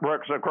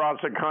networks across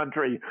the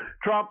country.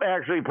 Trump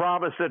actually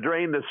promised to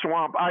drain the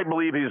swamp. I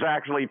believe he's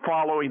actually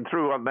following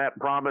through on that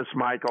promise,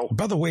 Michael.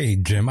 By the way,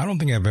 Jim, I don't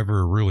think I've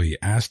ever really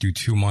asked you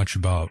too much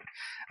about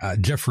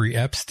Jeffrey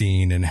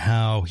Epstein and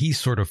how he's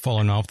sort of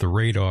fallen off the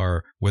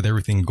radar with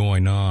everything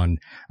going on.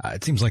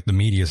 It seems like the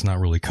media is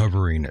not really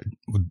covering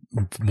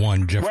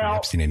Jeffrey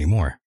Epstein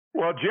anymore.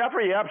 Well,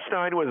 Jeffrey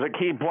Epstein was a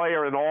key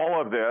player in all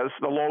of this.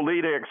 The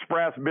Lolita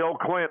Express, Bill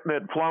Clinton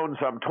had flown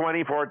some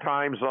 24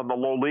 times on the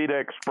Lolita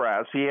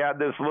Express. He had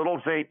this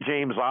little St.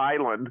 James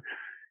Island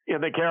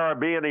in the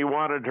Caribbean he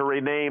wanted to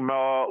rename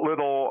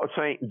Little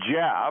St.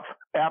 Jeff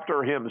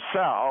after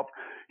himself.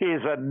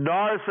 He's a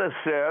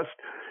narcissist.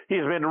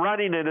 He's been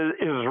running an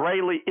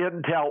Israeli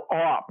intel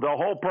op. The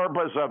whole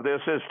purpose of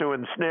this is to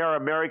ensnare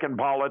American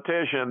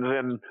politicians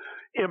in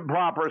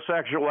improper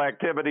sexual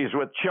activities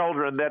with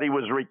children that he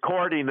was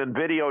recording and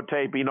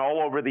videotaping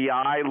all over the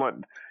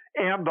island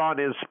and on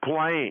his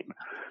plane.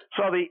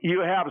 So you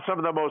have some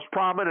of the most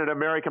prominent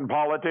American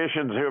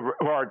politicians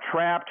who are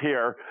trapped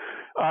here.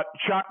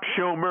 Chuck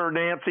Schumer,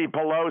 Nancy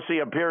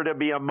Pelosi appear to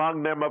be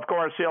among them. Of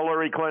course,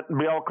 Hillary Clinton,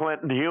 Bill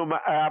Clinton, Huma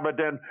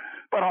Abedin,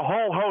 but a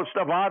whole host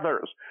of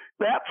others.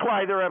 That's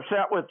why they're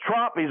upset with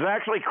Trump. He's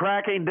actually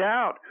cracking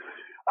down.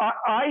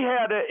 I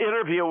had an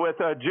interview with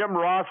Jim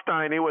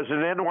Rothstein. He was an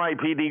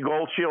NYPD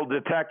Gold Shield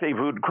detective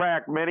who'd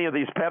cracked many of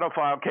these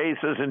pedophile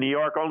cases in New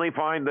York, only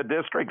find the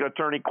district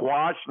attorney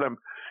quashed them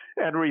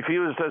and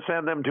refused to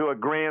send them to a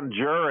grand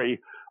jury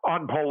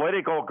on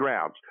political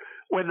grounds.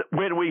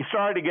 When we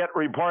started to get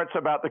reports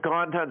about the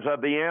contents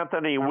of the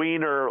Anthony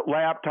Weiner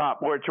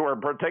laptop, which were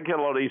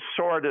particularly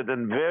sordid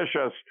and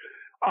vicious,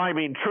 I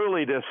mean,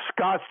 truly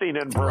disgusting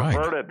and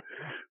perverted,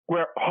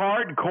 where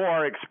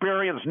hardcore,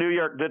 experienced New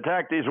York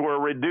detectives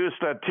were reduced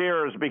to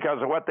tears because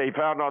of what they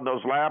found on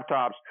those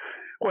laptops.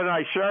 When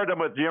I shared them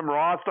with Jim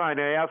Rothstein,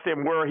 I asked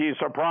him were he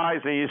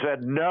surprised, and he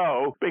said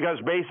no, because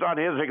based on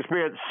his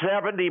experience,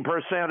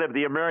 70% of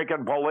the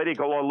American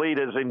political elite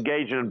is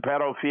engaged in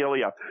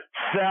pedophilia.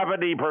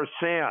 70%.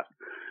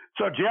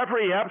 So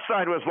Jeffrey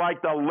Epstein was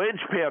like the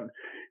linchpin.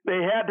 They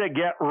had to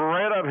get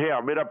rid of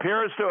him. It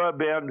appears to have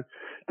been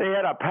they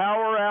had a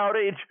power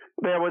outage.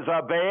 There was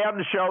a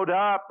van showed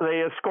up.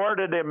 They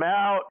escorted him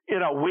out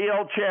in a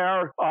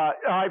wheelchair.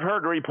 I've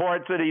heard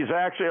reports that he's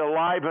actually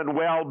alive and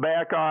well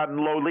back on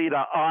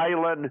Lolita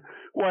Island.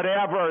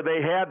 Whatever,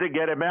 they had to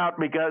get him out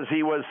because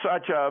he was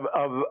such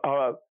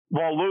a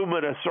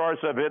voluminous source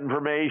of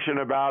information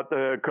about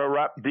the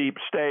corrupt deep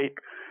state.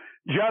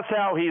 Just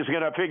how he's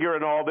going to figure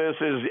in all this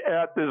is,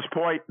 at this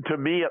point, to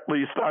me at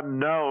least,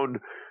 unknown.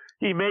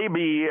 He may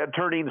be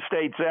turning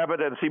state's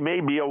evidence. He may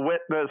be a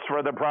witness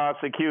for the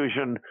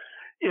prosecution.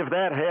 If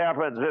that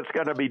happens, it's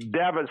going to be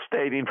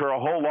devastating for a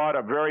whole lot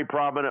of very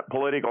prominent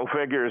political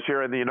figures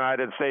here in the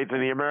United States,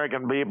 and the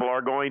American people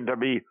are going to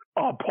be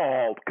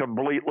appalled,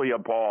 completely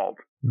appalled.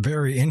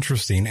 Very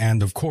interesting.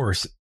 And of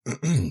course,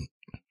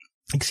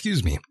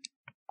 excuse me,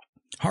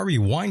 Harvey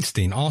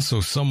Weinstein, also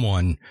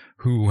someone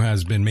who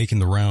has been making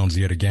the rounds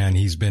yet again.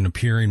 He's been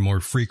appearing more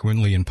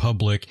frequently in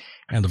public.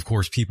 And of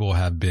course, people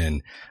have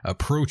been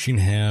approaching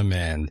him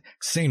and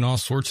saying all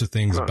sorts of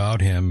things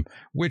about him,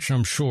 which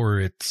I'm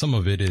sure some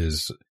of it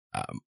is,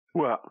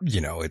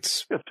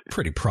 it's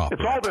pretty proper.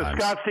 It's all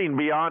disgusting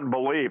beyond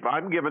belief.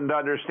 I'm given to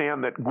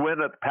understand that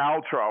Gwyneth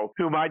Paltrow,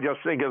 whom I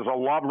just think is a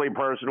lovely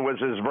person, was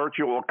his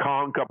virtual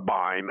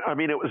concubine. I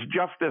mean, it was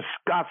just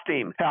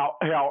disgusting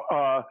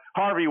how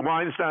Harvey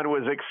Weinstein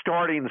was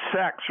extorting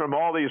sex from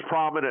all these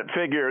prominent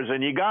figures,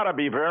 and you got to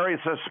be very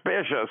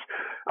suspicious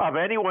of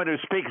anyone who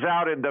speaks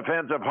out in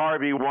defense of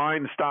Harvey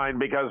Weinstein,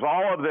 because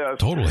all of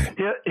this,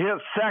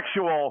 his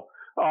sexual,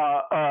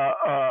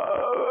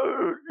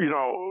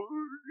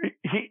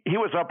 he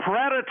was a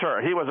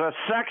predator. He was a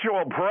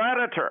sexual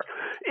predator.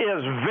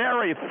 Is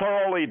very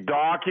thoroughly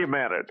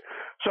documented.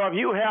 So if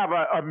you have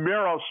a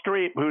Meryl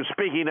Streep who's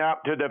speaking out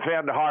to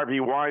defend Harvey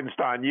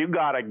Weinstein, you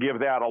got to give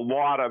that a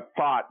lot of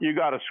thought. You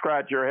got to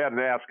scratch your head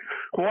and ask,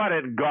 what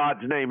in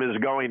God's name is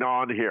going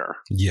on here?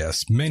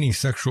 Yes, many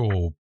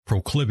sexual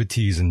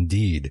proclivities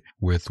indeed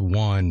with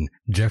one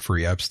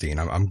Jeffrey Epstein.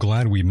 I'm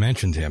glad we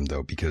mentioned him,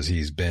 though, because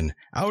he's been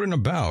out and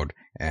about.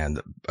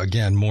 And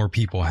again, more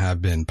people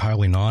have been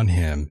piling on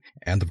him.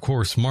 And of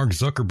course, Mark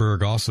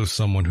Zuckerberg, also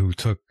someone who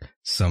took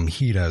some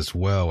heat as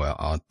well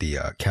at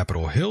the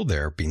Capitol Hill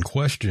there, being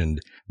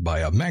questioned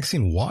by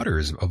Maxine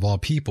Waters, of all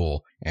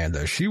people.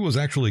 And she was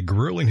actually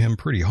grilling him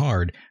pretty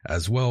hard,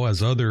 as well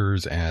as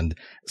others. And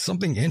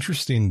something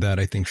interesting that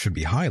I think should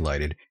be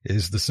highlighted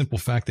is the simple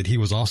fact that he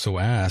was also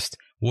asked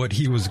what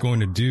he was going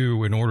to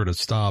do in order to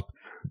stop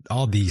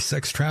all the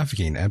sex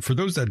trafficking. And for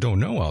those that don't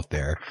know out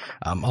there,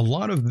 a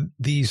lot of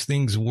these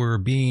things were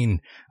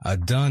being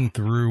done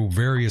through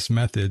various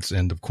methods.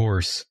 And of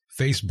course,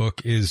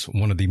 Facebook is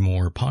one of the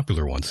more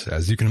popular ones,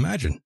 as you can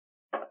imagine.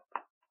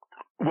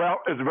 Well,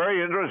 it's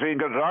very interesting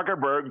because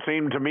Zuckerberg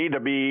seemed to me to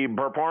be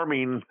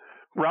performing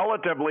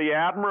relatively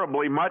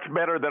admirably, much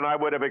better than I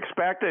would have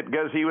expected,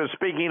 because he was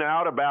speaking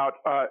out about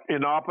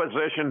in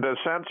opposition to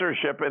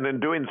censorship and in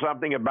doing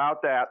something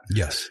about that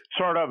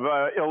sort of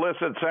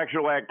illicit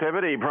sexual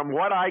activity from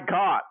what I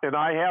caught. And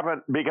I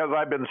haven't, because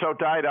I've been so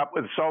tied up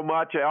with so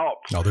much else.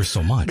 Oh, there's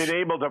so much. Been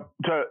able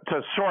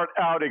to sort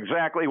out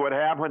exactly what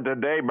happened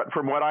today. But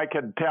from what I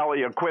could tell,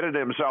 he acquitted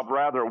himself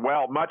rather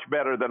well, much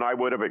better than I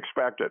would have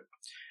expected.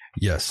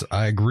 Yes,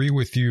 I agree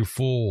with you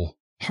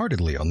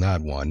full-heartedly on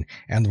that one.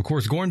 And of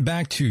course, going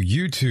back to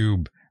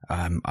YouTube,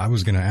 I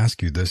was going to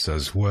ask you this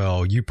as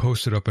well. You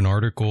posted up an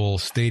article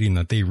stating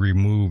that they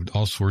removed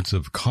all sorts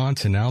of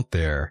content out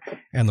there.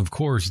 And of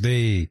course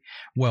I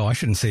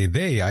shouldn't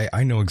say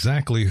I know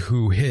exactly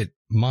who hit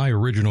my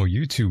original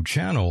YouTube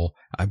channel.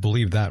 I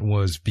believe that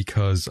was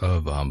because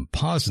of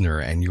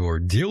Posner and your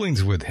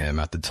dealings with him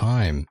at the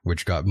time,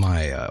 which got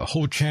my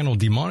whole channel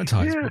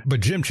demonetized. Yeah.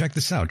 But Jim, check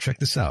this out.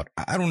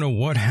 I don't know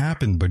what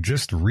happened, but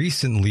just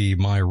recently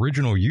my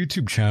original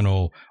YouTube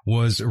channel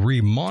was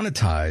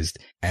remonetized,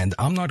 and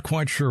I'm not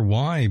quite sure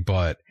why,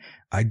 but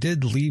I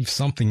did leave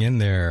something in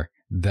there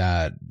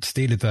that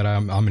stated that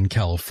I'm in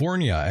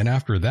California, and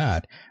after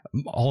that,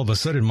 all of a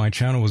sudden my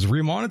channel was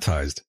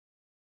remonetized.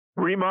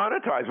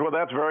 Remonetized? Well,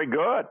 that's very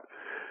good.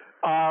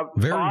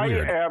 Very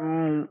weird. I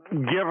am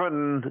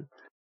given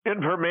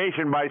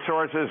information by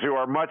sources who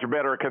are much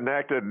better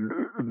connected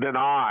than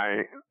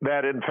I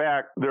that, in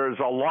fact, there's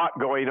a lot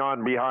going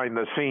on behind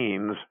the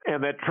scenes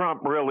and that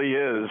Trump really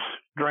is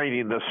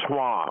draining the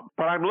swamp.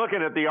 But I'm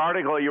looking at the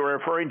article you were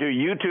referring to.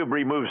 YouTube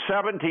removed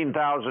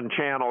 17,000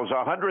 channels,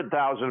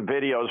 100,000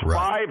 videos,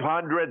 right.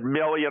 500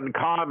 million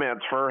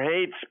comments for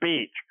hate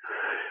speech.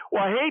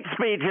 Well, hate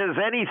speech is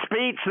any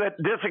speech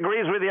that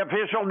disagrees with the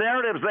official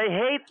narratives. They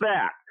hate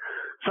that.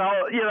 So,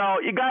 you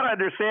got to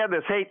understand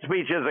this hate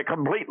speech is a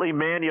completely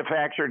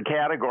manufactured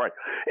category.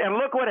 And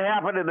look what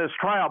happened in this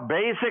trial.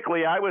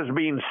 Basically, I was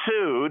being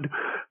sued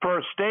for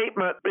a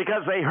statement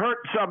because they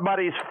hurt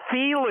somebody's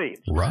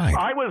feelings. Right.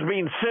 I was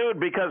being sued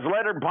because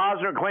Leonard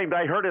Posner claimed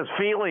I hurt his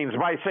feelings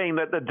by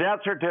saying that the death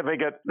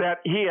certificate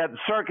that he had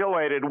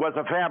circulated was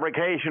a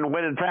fabrication,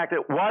 when in fact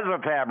it was a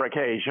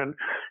fabrication.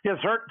 His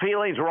hurt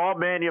feelings were all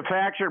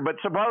manufactured. But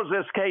suppose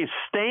this case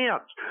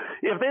stands.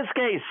 If this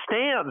case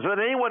stands,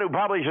 then anyone who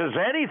publishes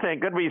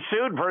anything could be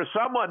sued for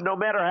someone, no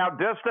matter how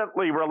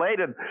distantly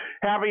related,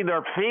 having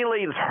their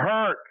feelings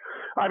hurt.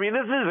 I mean,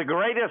 this is the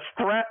greatest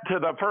threat to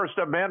the First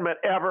Amendment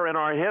ever in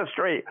our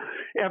history.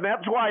 And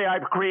that's why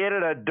I've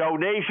created a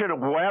donation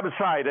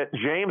website at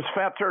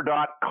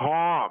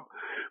jamesfetzer.com.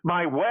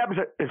 My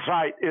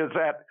website is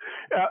at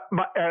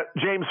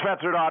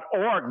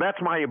jamesfetzer.org.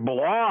 That's my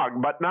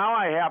blog. But now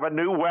I have a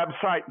new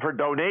website for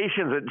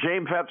donations at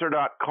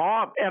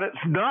jamesfetzer.com. And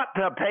it's not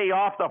to pay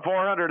off the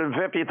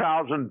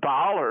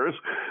 $450,000.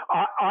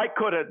 I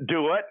couldn't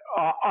do it.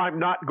 I'm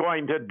not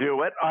going to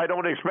do it. I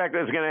don't expect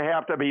it's going to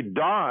have to be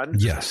done.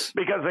 Yes.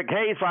 Because the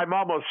case, I'm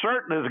almost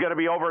certain, is going to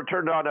be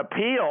overturned on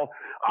appeal.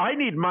 I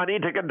need money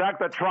to conduct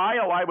the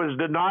trial. I was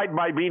denied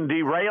by being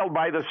derailed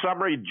by the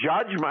summary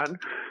judgment,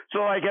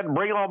 so I can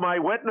bring all my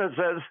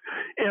witnesses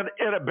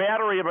in a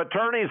battery of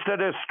attorneys to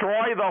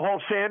destroy the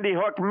whole Sandy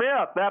Hook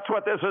myth. That's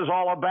what this is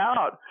all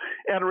about.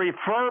 And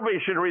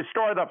refurbish and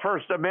restore the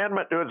First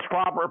Amendment to its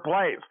proper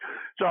place.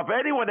 So if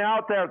anyone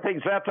out there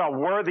thinks that's a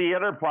worthy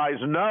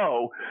enterprise,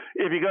 no.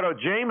 If you go to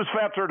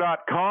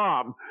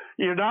jamesfetzer.com,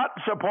 you're not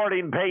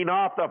supporting paying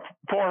off the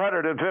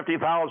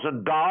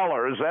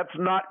 $450,000. That's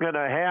not going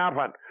to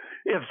happen.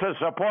 It's to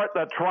support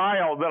the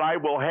trial that I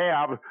will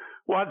have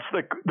once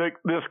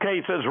this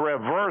case is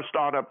reversed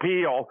on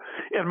appeal.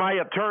 And my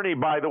attorney,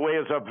 by the way,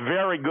 is a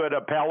very good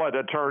appellate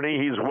attorney.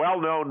 He's well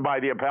known by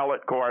the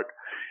appellate court,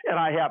 and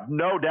I have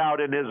no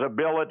doubt in his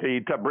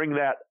ability to bring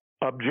that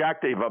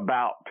objective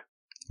about.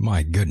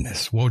 My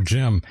goodness. Well,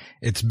 Jim,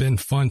 it's been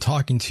fun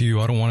talking to you.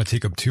 I don't want to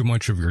take up too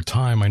much of your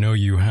time. I know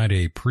you had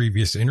a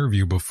previous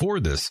interview before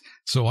this,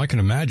 so I can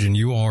imagine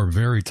you are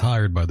very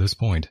tired by this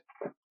point.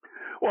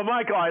 Well,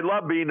 Michael, I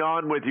love being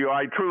on with you.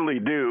 I truly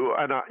do.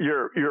 And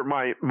you're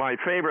my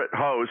favorite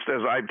host,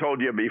 as I've told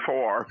you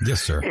before.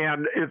 Yes, sir.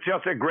 And it's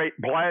just a great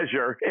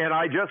pleasure. And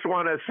I just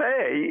want to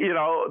say,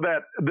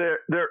 that there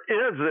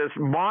is this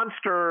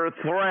monster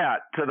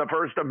threat to the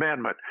First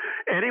Amendment.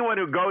 Anyone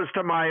who goes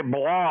to my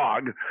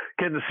blog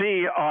can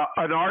see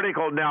an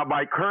article now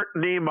by Kurt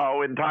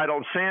Nemo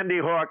entitled Sandy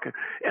Hook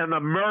and the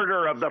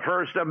Murder of the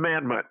First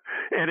Amendment.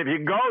 And if you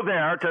go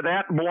there to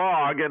that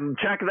blog and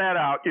check that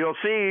out, you'll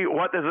see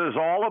what this is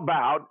all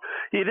about.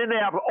 He didn't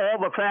have all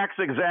the facts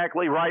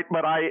exactly right,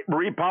 but I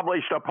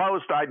republished a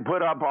post I'd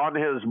put up on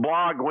his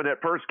blog when it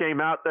first came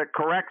out that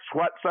corrects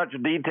what such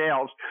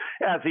details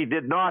as he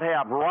did not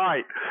have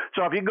right.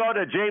 So if you go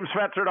to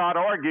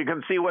jamesfetzer.org, you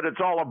can see what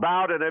it's all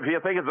about. And if you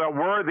think it's a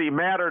worthy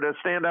matter to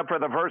stand up for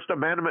the First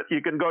Amendment,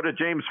 you can go to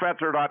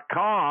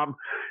jamesfetzer.com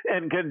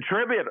and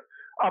contribute.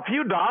 A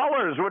few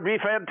dollars would be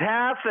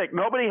fantastic.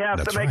 Nobody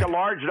has to make a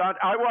large.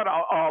 I want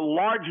a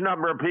large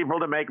number of people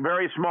to make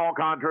very small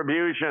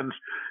contributions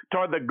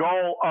toward the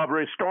goal of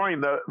restoring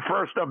the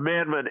First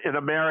Amendment in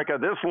America.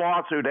 This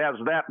lawsuit has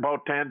that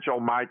potential,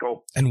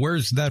 Michael. And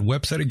where's that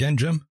website again,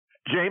 Jim?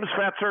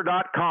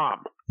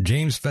 JamesFetzer.com.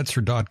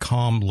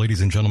 JamesFetzer.com.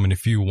 Ladies and gentlemen,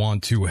 if you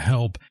want to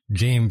help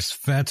James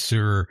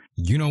Fetzer,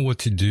 you know what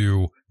to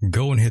do.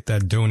 Go and hit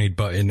that donate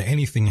button.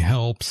 Anything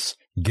helps.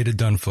 Get it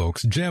done,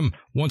 folks. Jim,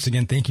 once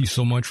again, thank you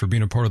so much for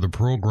being a part of the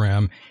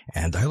program,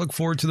 and I look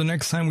forward to the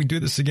next time we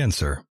do this again,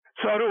 sir.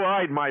 So do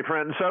I, my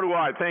friend. So do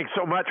I. Thanks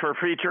so much for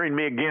featuring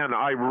me again.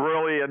 I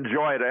really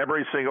enjoy it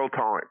every single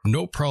time.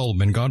 No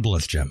problem, and God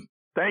bless, Jim.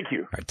 Thank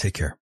you. All right, take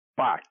care.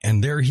 Bye.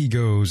 And there he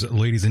goes,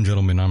 ladies and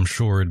gentlemen. I'm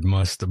sure it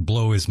must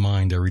blow his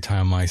mind every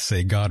time I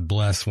say God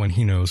bless when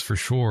he knows for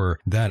sure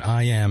that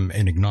I am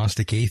an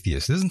agnostic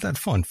atheist. Isn't that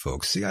fun,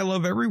 folks? See, I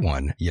love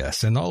everyone.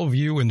 Yes, and all of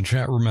you in the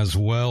chat room as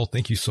well.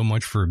 Thank you so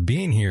much for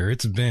being here.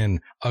 It's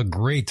been a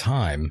great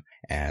time.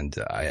 And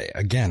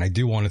I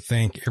do want to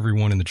thank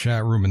everyone in the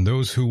chat room and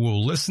those who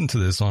will listen to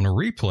this on a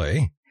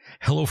replay.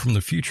 Hello from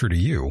the future to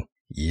you.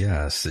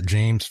 Yes,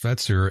 James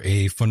Fetzer,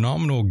 a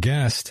phenomenal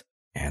guest.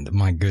 And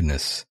my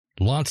goodness,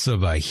 lots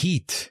of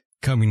heat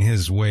coming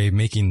his way,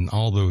 making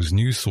all those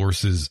news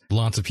sources,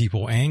 lots of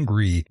people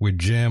angry with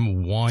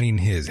Jim wanting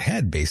his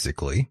head,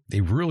 basically.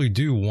 They really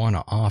do want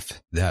to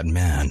off that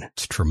man.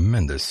 It's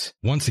tremendous.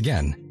 Once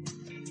again,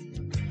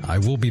 I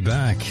will be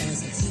back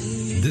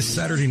this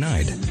Saturday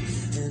night.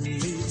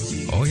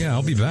 Oh yeah,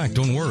 I'll be back.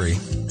 Don't worry.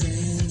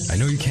 I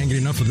know you can't get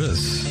enough of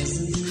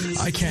this.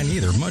 I can't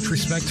either. Much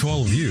respect to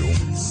all of you.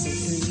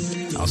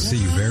 I'll see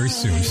you very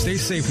soon. Stay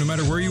safe no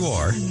matter where you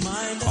are.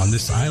 On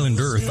this island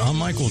Earth, I'm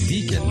Michael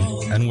Deacon.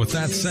 And with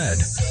that said,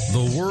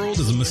 the world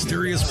is a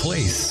mysterious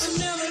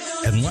place.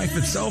 And life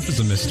itself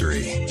is a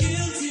mystery.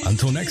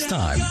 Until next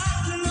time,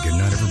 good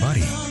night,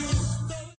 everybody.